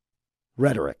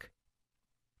rhetoric.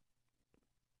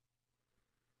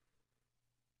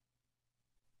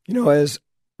 As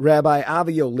Rabbi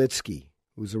Avi Olitsky,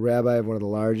 who's a rabbi of one of the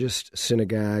largest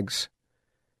synagogues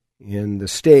in the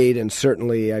state, and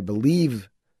certainly, I believe,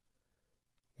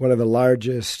 one of the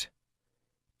largest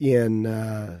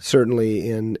certainly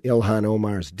in Ilhan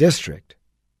Omar's district,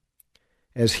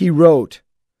 as he wrote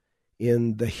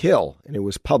in The Hill, and it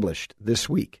was published this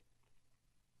week.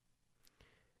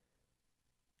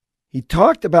 He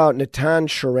talked about Natan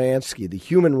Sharansky, the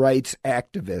human rights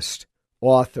activist,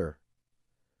 author,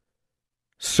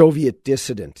 Soviet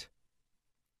dissident,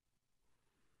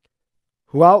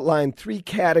 who outlined 3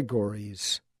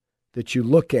 categories that you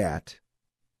look at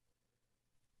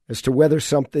as to whether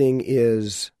something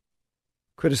is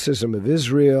criticism of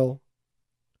Israel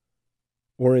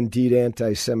or indeed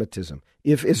anti-Semitism.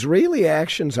 If Israeli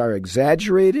actions are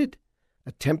exaggerated,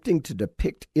 attempting to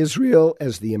depict Israel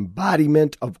as the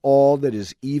embodiment of all that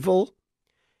is evil,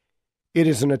 it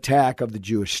is an attack of the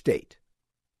Jewish state.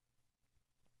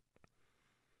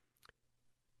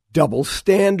 Double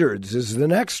standards is the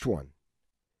next one.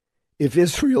 If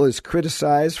Israel is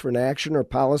criticized for an action or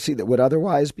policy that would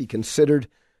otherwise be considered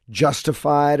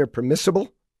justified or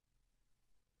permissible,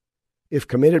 if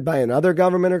committed by another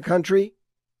government or country,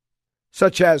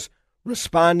 such as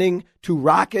responding to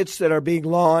rockets that are being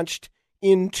launched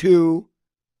into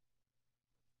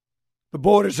the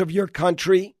borders of your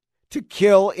country to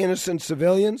kill innocent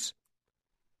civilians,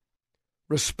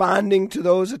 responding to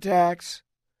those attacks,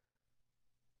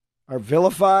 are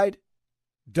vilified,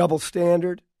 double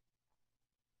standard.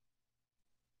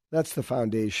 That's the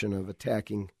foundation of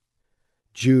attacking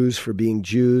Jews for being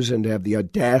Jews and to have the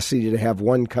audacity to have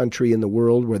one country in the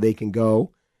world where they can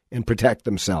go and protect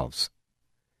themselves.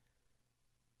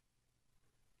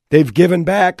 They've given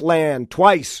back land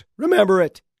twice. Remember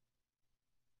it.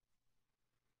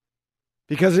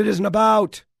 Because it isn't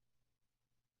about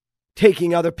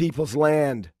taking other people's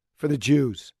land for the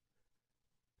Jews.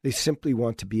 They simply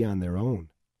want to be on their own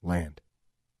land.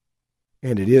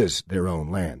 And it is their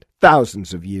own land.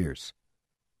 Thousands of years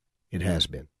it has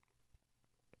been.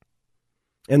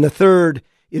 And the third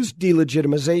is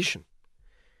delegitimization,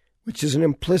 which is an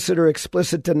implicit or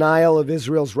explicit denial of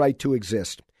Israel's right to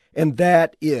exist. And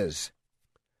that is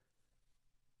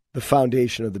the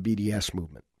foundation of the BDS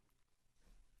movement.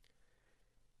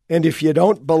 And if you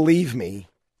don't believe me,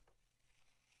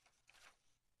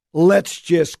 let's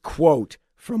just quote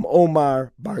from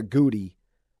Omar Barghouti,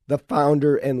 the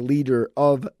founder and leader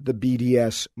of the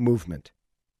BDS movement.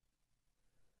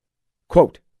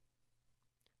 Quote,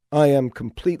 I am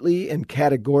completely and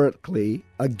categorically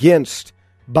against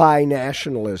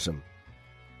binationalism,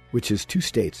 which is two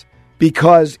states,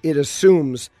 because it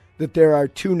assumes that there are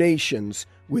two nations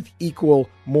with equal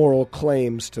moral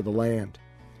claims to the land.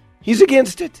 He's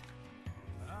against it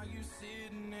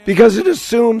because it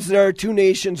assumes there are two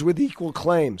nations with equal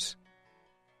claims.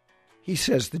 He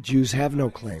says the Jews have no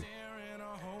claim.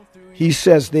 He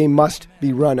says they must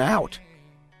be run out.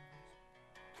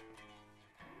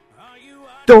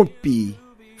 Don't be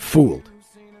fooled.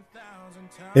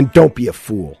 And don't be a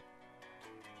fool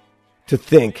to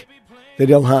think that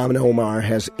Ilhan Omar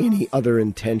has any other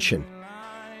intention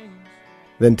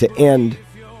than to end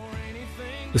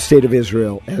the state of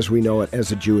Israel as we know it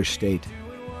as a Jewish state.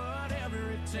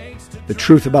 The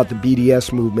truth about the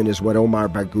BDS movement is what Omar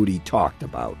Barghouti talked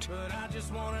about.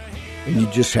 And you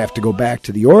just have to go back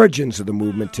to the origins of the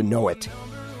movement to know it.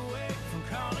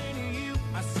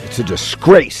 It's a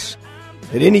disgrace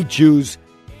that any Jews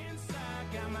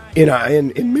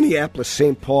in Minneapolis,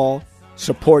 St. Paul,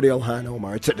 support Ilhan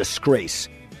Omar. It's a disgrace,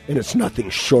 and it's nothing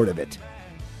short of it.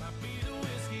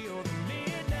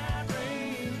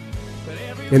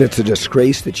 And it's a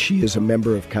disgrace that she is a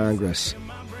member of Congress.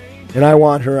 And I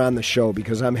want her on the show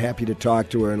because I'm happy to talk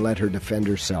to her and let her defend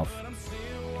herself.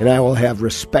 And I will have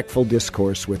respectful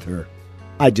discourse with her.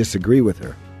 I disagree with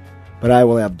her, but I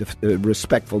will have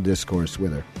respectful discourse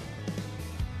with her.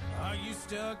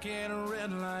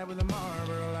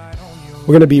 We're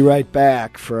going to be right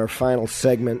back for our final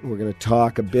segment. We're going to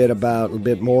talk a bit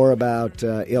more about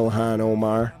Ilhan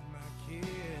Omar.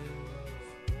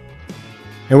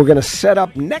 And we're going to set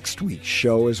up next week's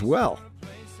show as well.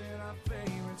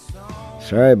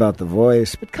 Sorry about the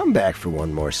voice, but come back for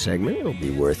one more segment. It'll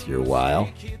be worth your while.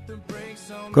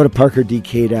 Go to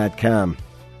parkerdk.com.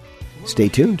 Stay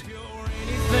tuned.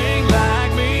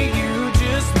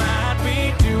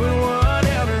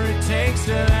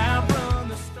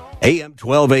 AM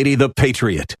 1280, The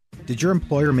Patriot. Did your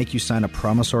employer make you sign a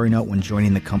promissory note when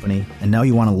joining the company, and now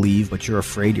you want to leave, but you're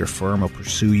afraid your firm will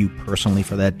pursue you personally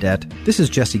for that debt? This is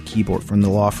Jesse Keyboard from the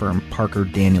law firm Parker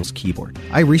Daniels Keyboard.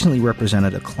 I recently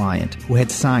represented a client who had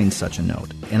signed such a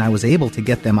note, and I was able to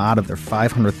get them out of their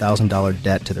 $500,000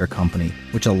 debt to their company,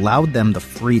 which allowed them the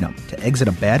freedom to exit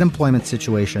a bad employment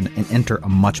situation and enter a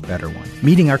much better one.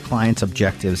 Meeting our clients'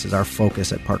 objectives is our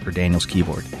focus at Parker Daniels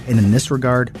Keyboard, and in this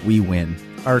regard, we win.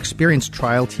 Our experienced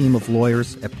trial team of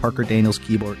lawyers at Parker Daniels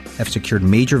Keyboard have secured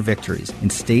major victories in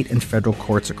state and federal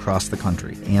courts across the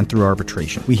country and through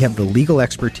arbitration. We have the legal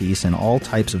expertise in all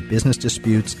types of business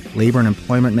disputes, labor and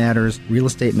employment matters, real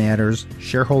estate matters,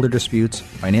 shareholder disputes,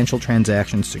 financial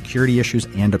transactions, security issues,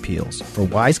 and appeals. For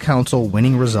wise counsel,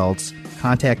 winning results,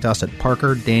 contact us at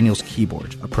Parker Daniels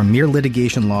Keyboard, a premier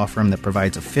litigation law firm that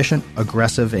provides efficient,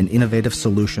 aggressive, and innovative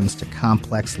solutions to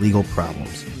complex legal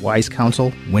problems. Wise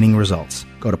counsel, winning results.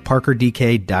 Go to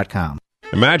parkerdk.com.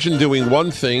 Imagine doing one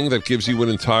thing that gives you an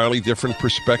entirely different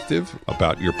perspective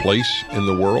about your place in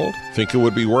the world. Think it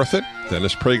would be worth it?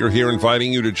 Dennis Prager here,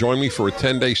 inviting you to join me for a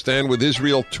 10-day Stand with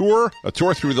Israel tour, a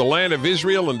tour through the land of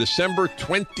Israel in December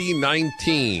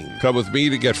 2019. Come with me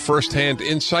to get firsthand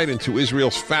insight into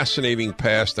Israel's fascinating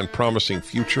past and promising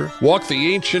future. Walk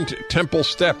the ancient temple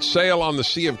steps, sail on the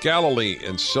Sea of Galilee,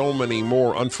 and so many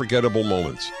more unforgettable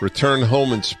moments. Return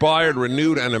home inspired,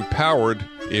 renewed, and empowered.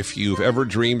 If you've ever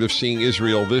dreamed of seeing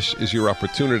Israel, this is your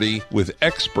opportunity. With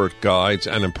expert guides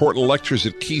and important lectures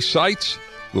at key sites,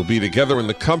 we'll be together in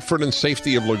the comfort and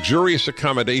safety of luxurious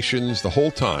accommodations the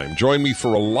whole time. Join me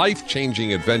for a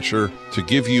life-changing adventure to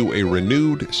give you a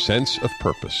renewed sense of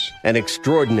purpose. An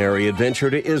extraordinary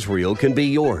adventure to Israel can be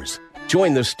yours.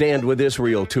 Join the Stand with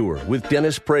Israel tour with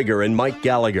Dennis Prager and Mike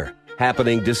Gallagher,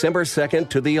 happening December 2nd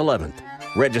to the 11th.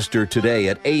 Register today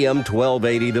at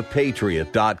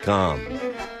am1280thepatriot.com.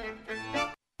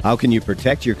 How can you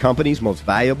protect your company's most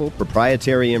valuable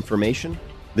proprietary information?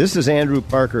 This is Andrew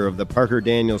Parker of the Parker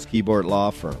Daniels Keyboard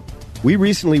Law Firm. We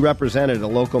recently represented a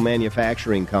local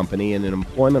manufacturing company in an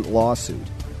employment lawsuit.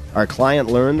 Our client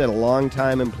learned that a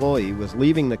longtime employee was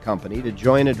leaving the company to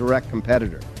join a direct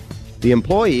competitor. The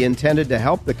employee intended to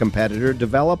help the competitor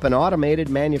develop an automated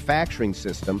manufacturing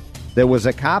system that was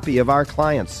a copy of our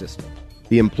client's system.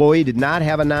 The employee did not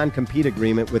have a non-compete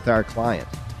agreement with our client.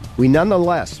 We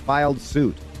nonetheless filed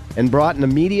suit and brought an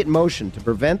immediate motion to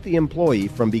prevent the employee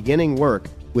from beginning work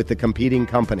with the competing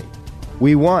company.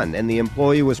 We won, and the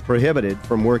employee was prohibited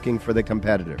from working for the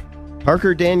competitor.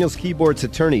 Parker Daniels Keyboard's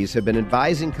attorneys have been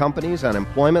advising companies on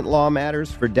employment law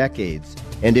matters for decades,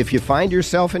 and if you find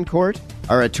yourself in court,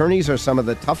 our attorneys are some of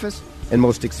the toughest and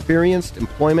most experienced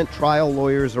employment trial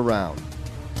lawyers around.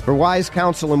 For wise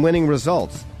counsel and winning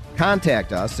results,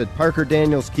 contact us at Parker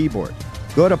Daniels Keyboard.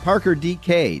 Go to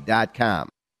parkerdk.com.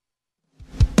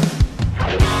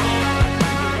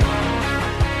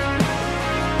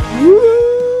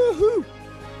 Woo-hoo!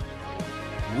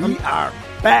 We are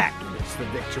back. It's the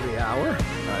Victory Hour.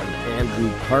 I'm Andrew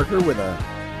Parker with a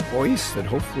voice that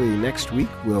hopefully next week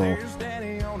will be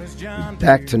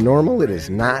back to normal. It is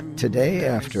not today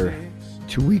after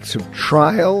 2 weeks of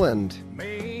trial. And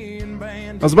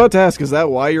I was about to ask, is that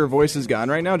why your voice is gone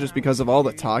right now? Just because of all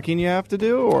the talking you have to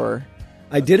do, or?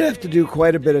 I did have to do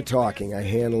quite a bit of talking. I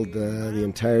handled the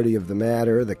entirety of the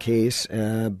matter, the case,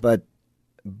 but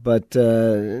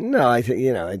no, I think,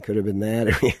 it could have been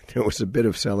that. There was a bit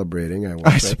of celebrating,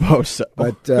 I suppose so.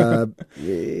 But,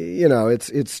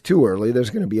 it's too early.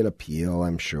 There's going to be an appeal,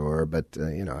 I'm sure, but,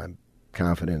 I'm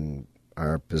confident in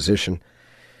our position.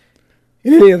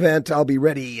 In any event, I'll be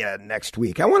ready next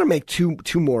week. I want to make two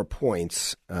more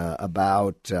points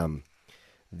about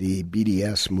the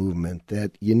BDS movement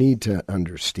that you need to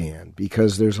understand,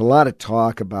 because there's a lot of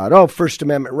talk about, First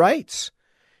Amendment rights.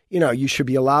 You should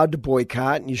be allowed to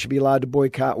boycott, and you should be allowed to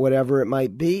boycott whatever it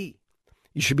might be.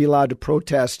 You should be allowed to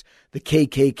protest the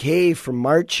KKK from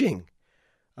marching,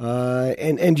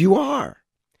 and you are.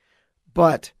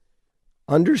 But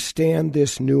understand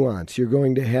this nuance. We're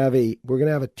going to have a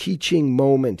teaching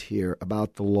moment here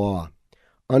about the law.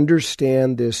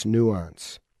 Understand this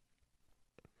nuance.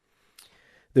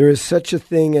 There is such a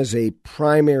thing as a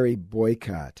primary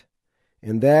boycott.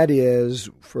 And that is,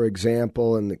 for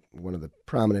example, one of the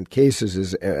prominent cases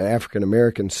is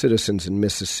African-American citizens in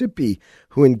Mississippi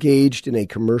who engaged in a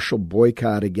commercial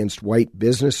boycott against white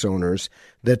business owners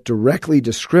that directly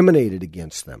discriminated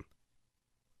against them.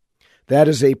 That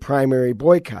is a primary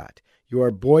boycott. You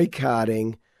are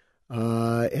boycotting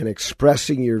and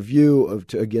expressing your view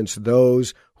against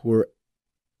those who are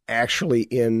actually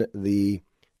in the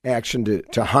action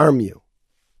to harm you.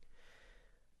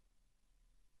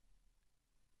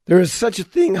 There is such a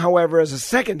thing, however, as a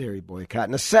secondary boycott,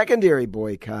 and a secondary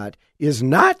boycott is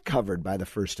not covered by the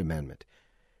First Amendment.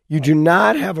 You do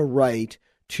not have a right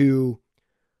to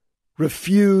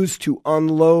refuse to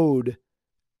unload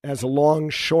as a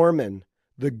longshoreman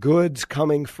the goods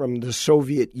coming from the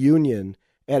Soviet Union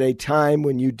at a time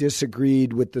when you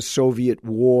disagreed with the Soviet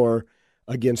war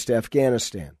against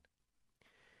Afghanistan.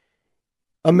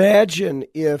 Imagine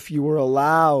if you were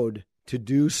allowed to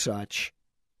do such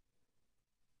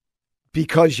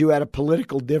because you had a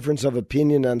political difference of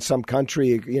opinion on some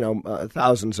country,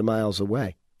 thousands of miles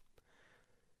away.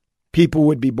 People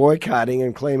would be boycotting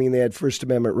and claiming they had First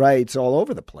Amendment rights all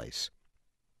over the place.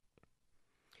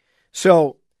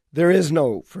 So there is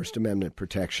no First Amendment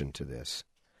protection to this.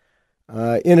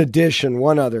 In addition,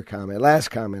 last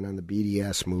comment on the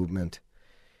BDS movement.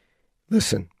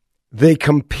 Listen, they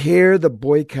compare the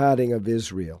boycotting of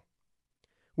Israel,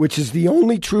 which is the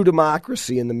only true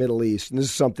democracy in the Middle East, and this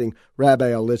is something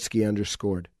Rabbi Olitsky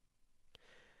underscored,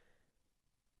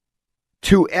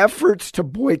 to efforts to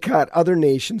boycott other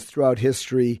nations throughout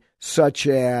history, such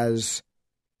as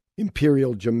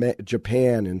Imperial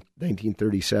Japan in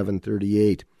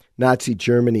 1937-38, Nazi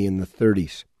Germany in the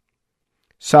 30s,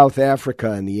 South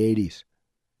Africa in the 80s.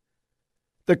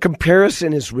 The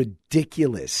comparison is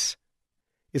ridiculous.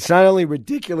 It's not only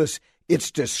ridiculous, it's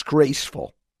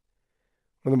disgraceful.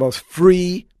 One of the most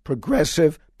free,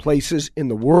 progressive places in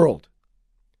the world.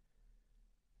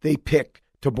 They pick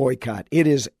to boycott. It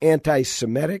is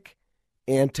anti-Semitic,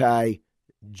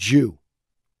 anti-Jew,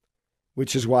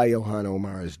 which is why Ilhan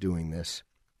Omar is doing this.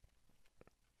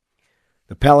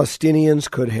 The Palestinians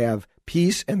could have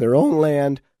peace in their own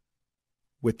land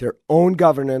with their own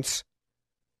governance,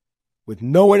 with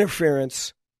no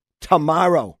interference,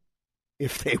 tomorrow,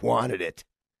 if they wanted it.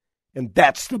 And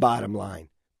that's the bottom line.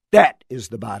 That is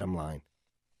the bottom line.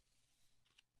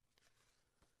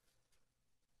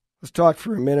 Let's talk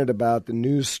for a minute about the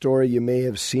news story you may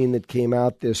have seen that came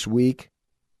out this week.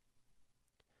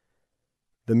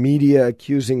 The media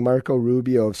accusing Marco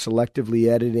Rubio of selectively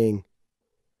editing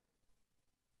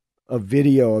a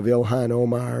video of Ilhan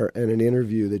Omar and an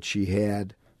interview that she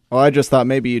had. Oh, I just thought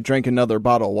maybe you drank another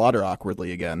bottle of water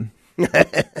awkwardly again. Could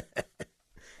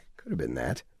have been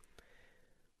that.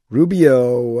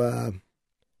 Rubio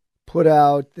put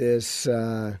out this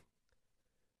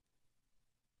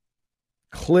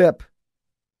clip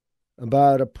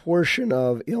about a portion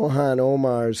of Ilhan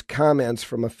Omar's comments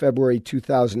from a February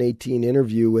 2018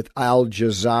 interview with Al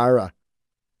Jazeera.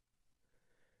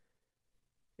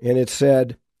 And it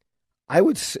said,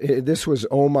 this was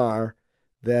Omar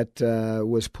that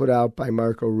was put out by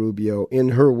Marco Rubio. In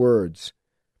her words,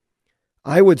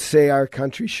 I would say our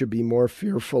country should be more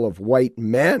fearful of white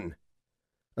men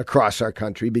across our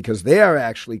country because they are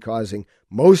actually causing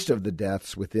most of the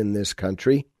deaths within this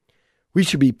country. We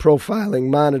should be profiling,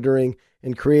 monitoring,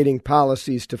 and creating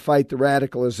policies to fight the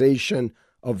radicalization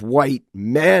of white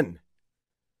men.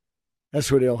 That's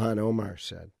what Ilhan Omar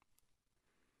said.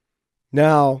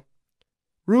 Now,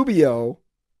 Rubio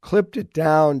clipped it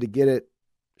down to get it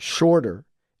shorter,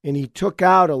 and he took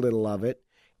out a little of it,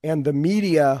 and the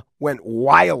media went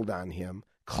wild on him,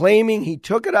 claiming he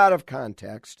took it out of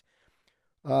context.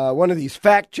 One of these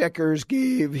fact checkers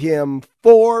gave him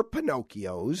 4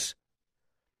 Pinocchios.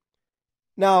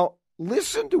 Now,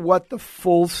 listen to what the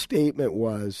full statement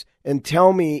was and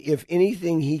tell me if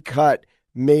anything he cut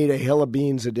made a hill of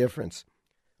beans a difference.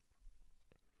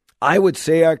 I would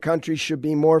say our country should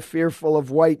be more fearful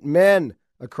of white men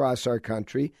across our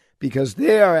country because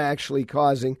they are actually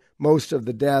causing most of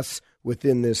the deaths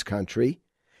within this country.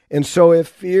 And so if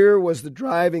fear was the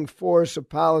driving force of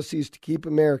policies to keep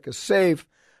America safe,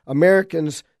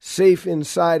 Americans safe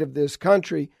inside of this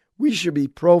country, we should be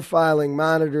profiling,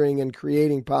 monitoring, and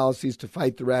creating policies to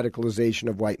fight the radicalization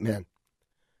of white men.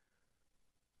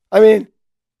 I mean,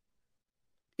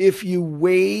 if you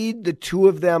weighed the two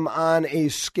of them on a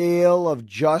scale of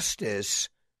justice,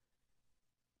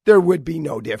 there would be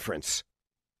no difference.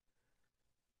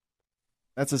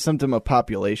 That's a symptom of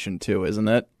population, too, isn't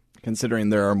it? Considering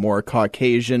there are more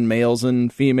Caucasian males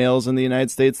and females in the United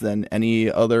States than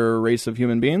any other race of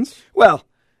human beings? Well,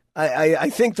 I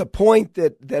think the point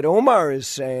that Omar is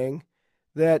saying,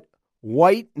 that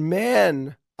white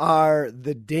men are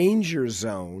the danger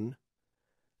zone,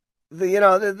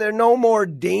 they're no more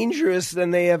dangerous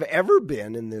than they have ever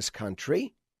been in this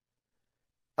country.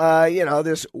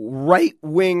 This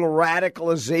right-wing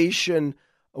radicalization,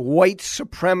 white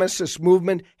supremacist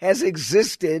movement has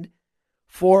existed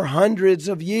for hundreds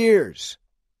of years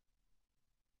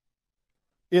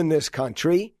in this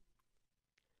country,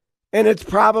 and it's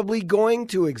probably going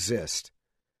to exist.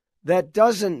 That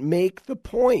doesn't make the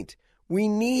point. We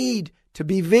need to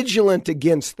be vigilant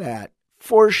against that,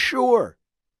 for sure.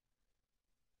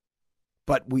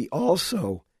 But we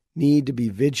also need to be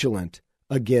vigilant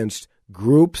against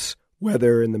groups,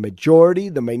 whether in the majority,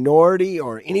 the minority,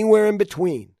 or anywhere in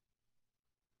between,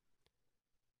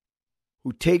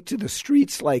 who take to the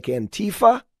streets like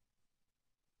Antifa,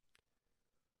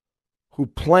 who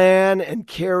plan and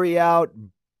carry out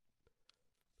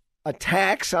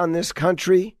attacks on this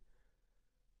country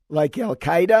like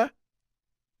Al-Qaeda,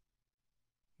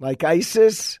 like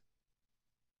ISIS,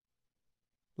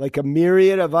 like a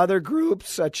myriad of other groups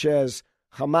such as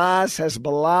Hamas,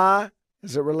 Hezbollah,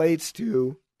 as it relates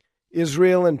to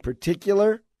Israel in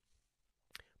particular,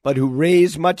 but who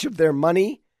raise much of their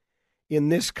money in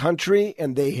this country,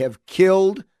 and they have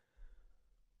killed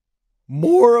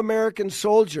more American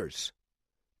soldiers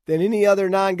than any other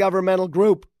non-governmental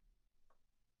group.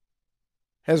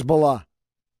 Hezbollah,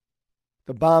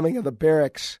 the bombing of the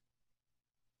barracks,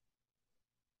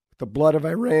 the blood of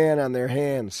Iran on their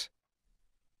hands.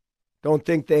 Don't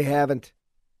think they haven't.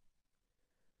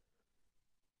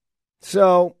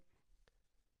 So,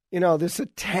 this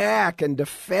attack and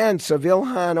defense of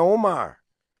Ilhan Omar,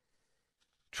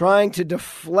 trying to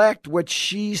deflect what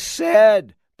she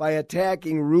said by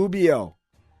attacking Rubio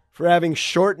for having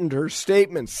shortened her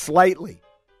statement slightly,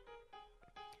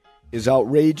 is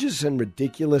outrageous and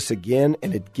ridiculous again,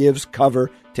 and it gives cover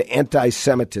to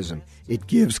anti-Semitism. It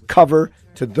gives cover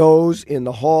to those in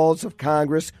the halls of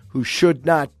Congress who should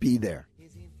not be there.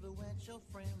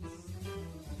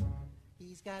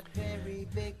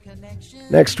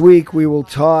 Next week, we will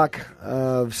talk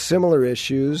of similar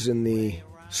issues in the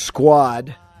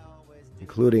squad,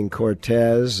 including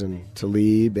Cortez and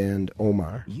Tlaib and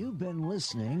Omar. You've been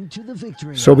listening to the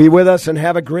Victory So be with us and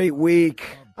have a great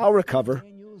week. I'll recover.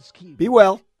 Be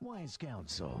well. Wise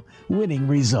counsel, winning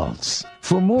results.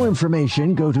 For more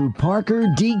information, go to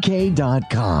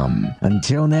parkerdk.com.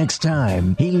 Until next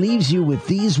time, he leaves you with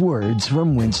these words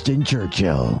from Winston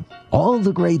Churchill. All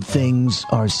the great things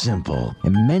are simple,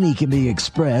 and many can be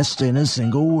expressed in a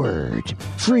single word.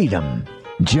 Freedom,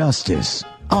 justice,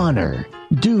 honor,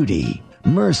 duty,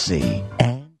 mercy,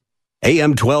 and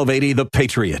AM 1280, The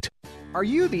Patriot. Are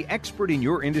you the expert in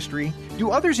your industry?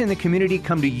 Do others in the community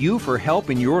come to you for help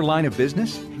in your line of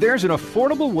business? There's an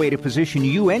affordable way to position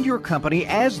you and your company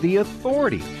as the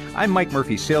authority. I'm Mike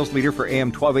Murphy, sales leader for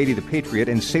AM 1280 The Patriot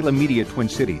and Salem Media Twin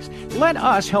Cities. Let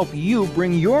us help you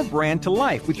bring your brand to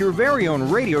life with your very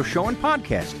own radio show and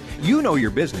podcast. You know your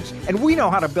business, and we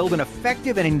know how to build an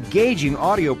effective and engaging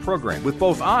audio program with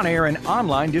both on-air and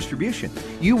online distribution.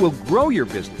 You will grow your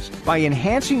business by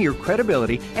enhancing your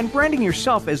credibility and branding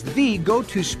yourself as the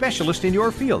go-to specialist in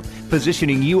your field,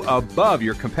 positioning you above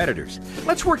your competitors.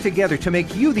 Let's work together to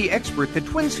make you the expert that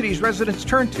Twin Cities residents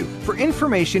turn to for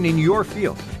information in your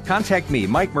field. Contact me,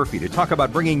 Mike Murphy, to talk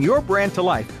about bringing your brand to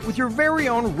life with your very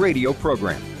own radio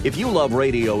program. If you love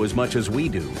radio as much as we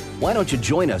do, why don't you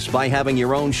join us by having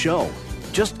your own show?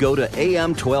 Just go to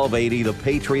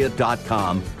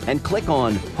am1280thepatriot.com and click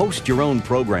on Host Your Own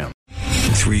Program.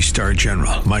 3-star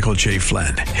General Michael J.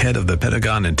 Flynn, head of the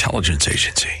Pentagon Intelligence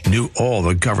Agency, knew all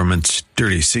the government's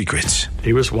dirty secrets.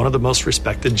 He was one of the most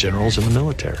respected generals in the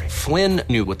military. Flynn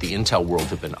knew what the intel world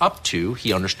had been up to.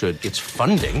 He understood its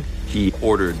funding. He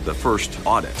ordered the first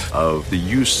audit of the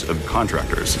use of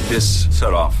contractors. This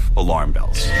set off alarm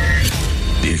bells.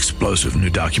 The explosive new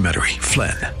documentary,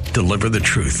 Flynn, Deliver the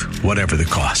Truth, Whatever the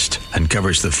Cost,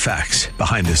 uncovers the facts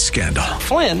behind this scandal.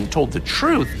 Flynn told the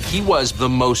truth. He was the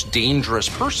most dangerous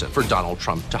person for Donald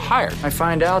Trump to hire. I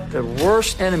find out the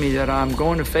worst enemy that I'm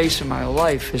going to face in my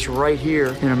life is right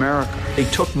here in America. They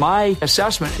took my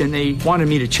assessment and they wanted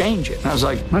me to change it. And I was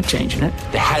like, I'm not changing it.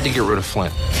 They had to get rid of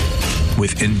Flynn.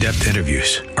 With in-depth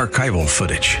interviews, archival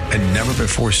footage, and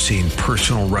never-before-seen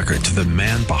personal records of the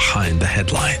man behind the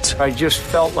headlines. I just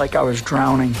felt like I was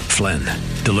drowning. Flynn,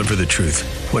 Deliver the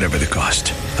Truth, Whatever the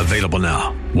Cost. Available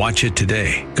now. Watch it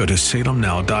today. Go to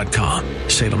salemnow.com.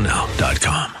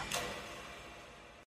 salemnow.com.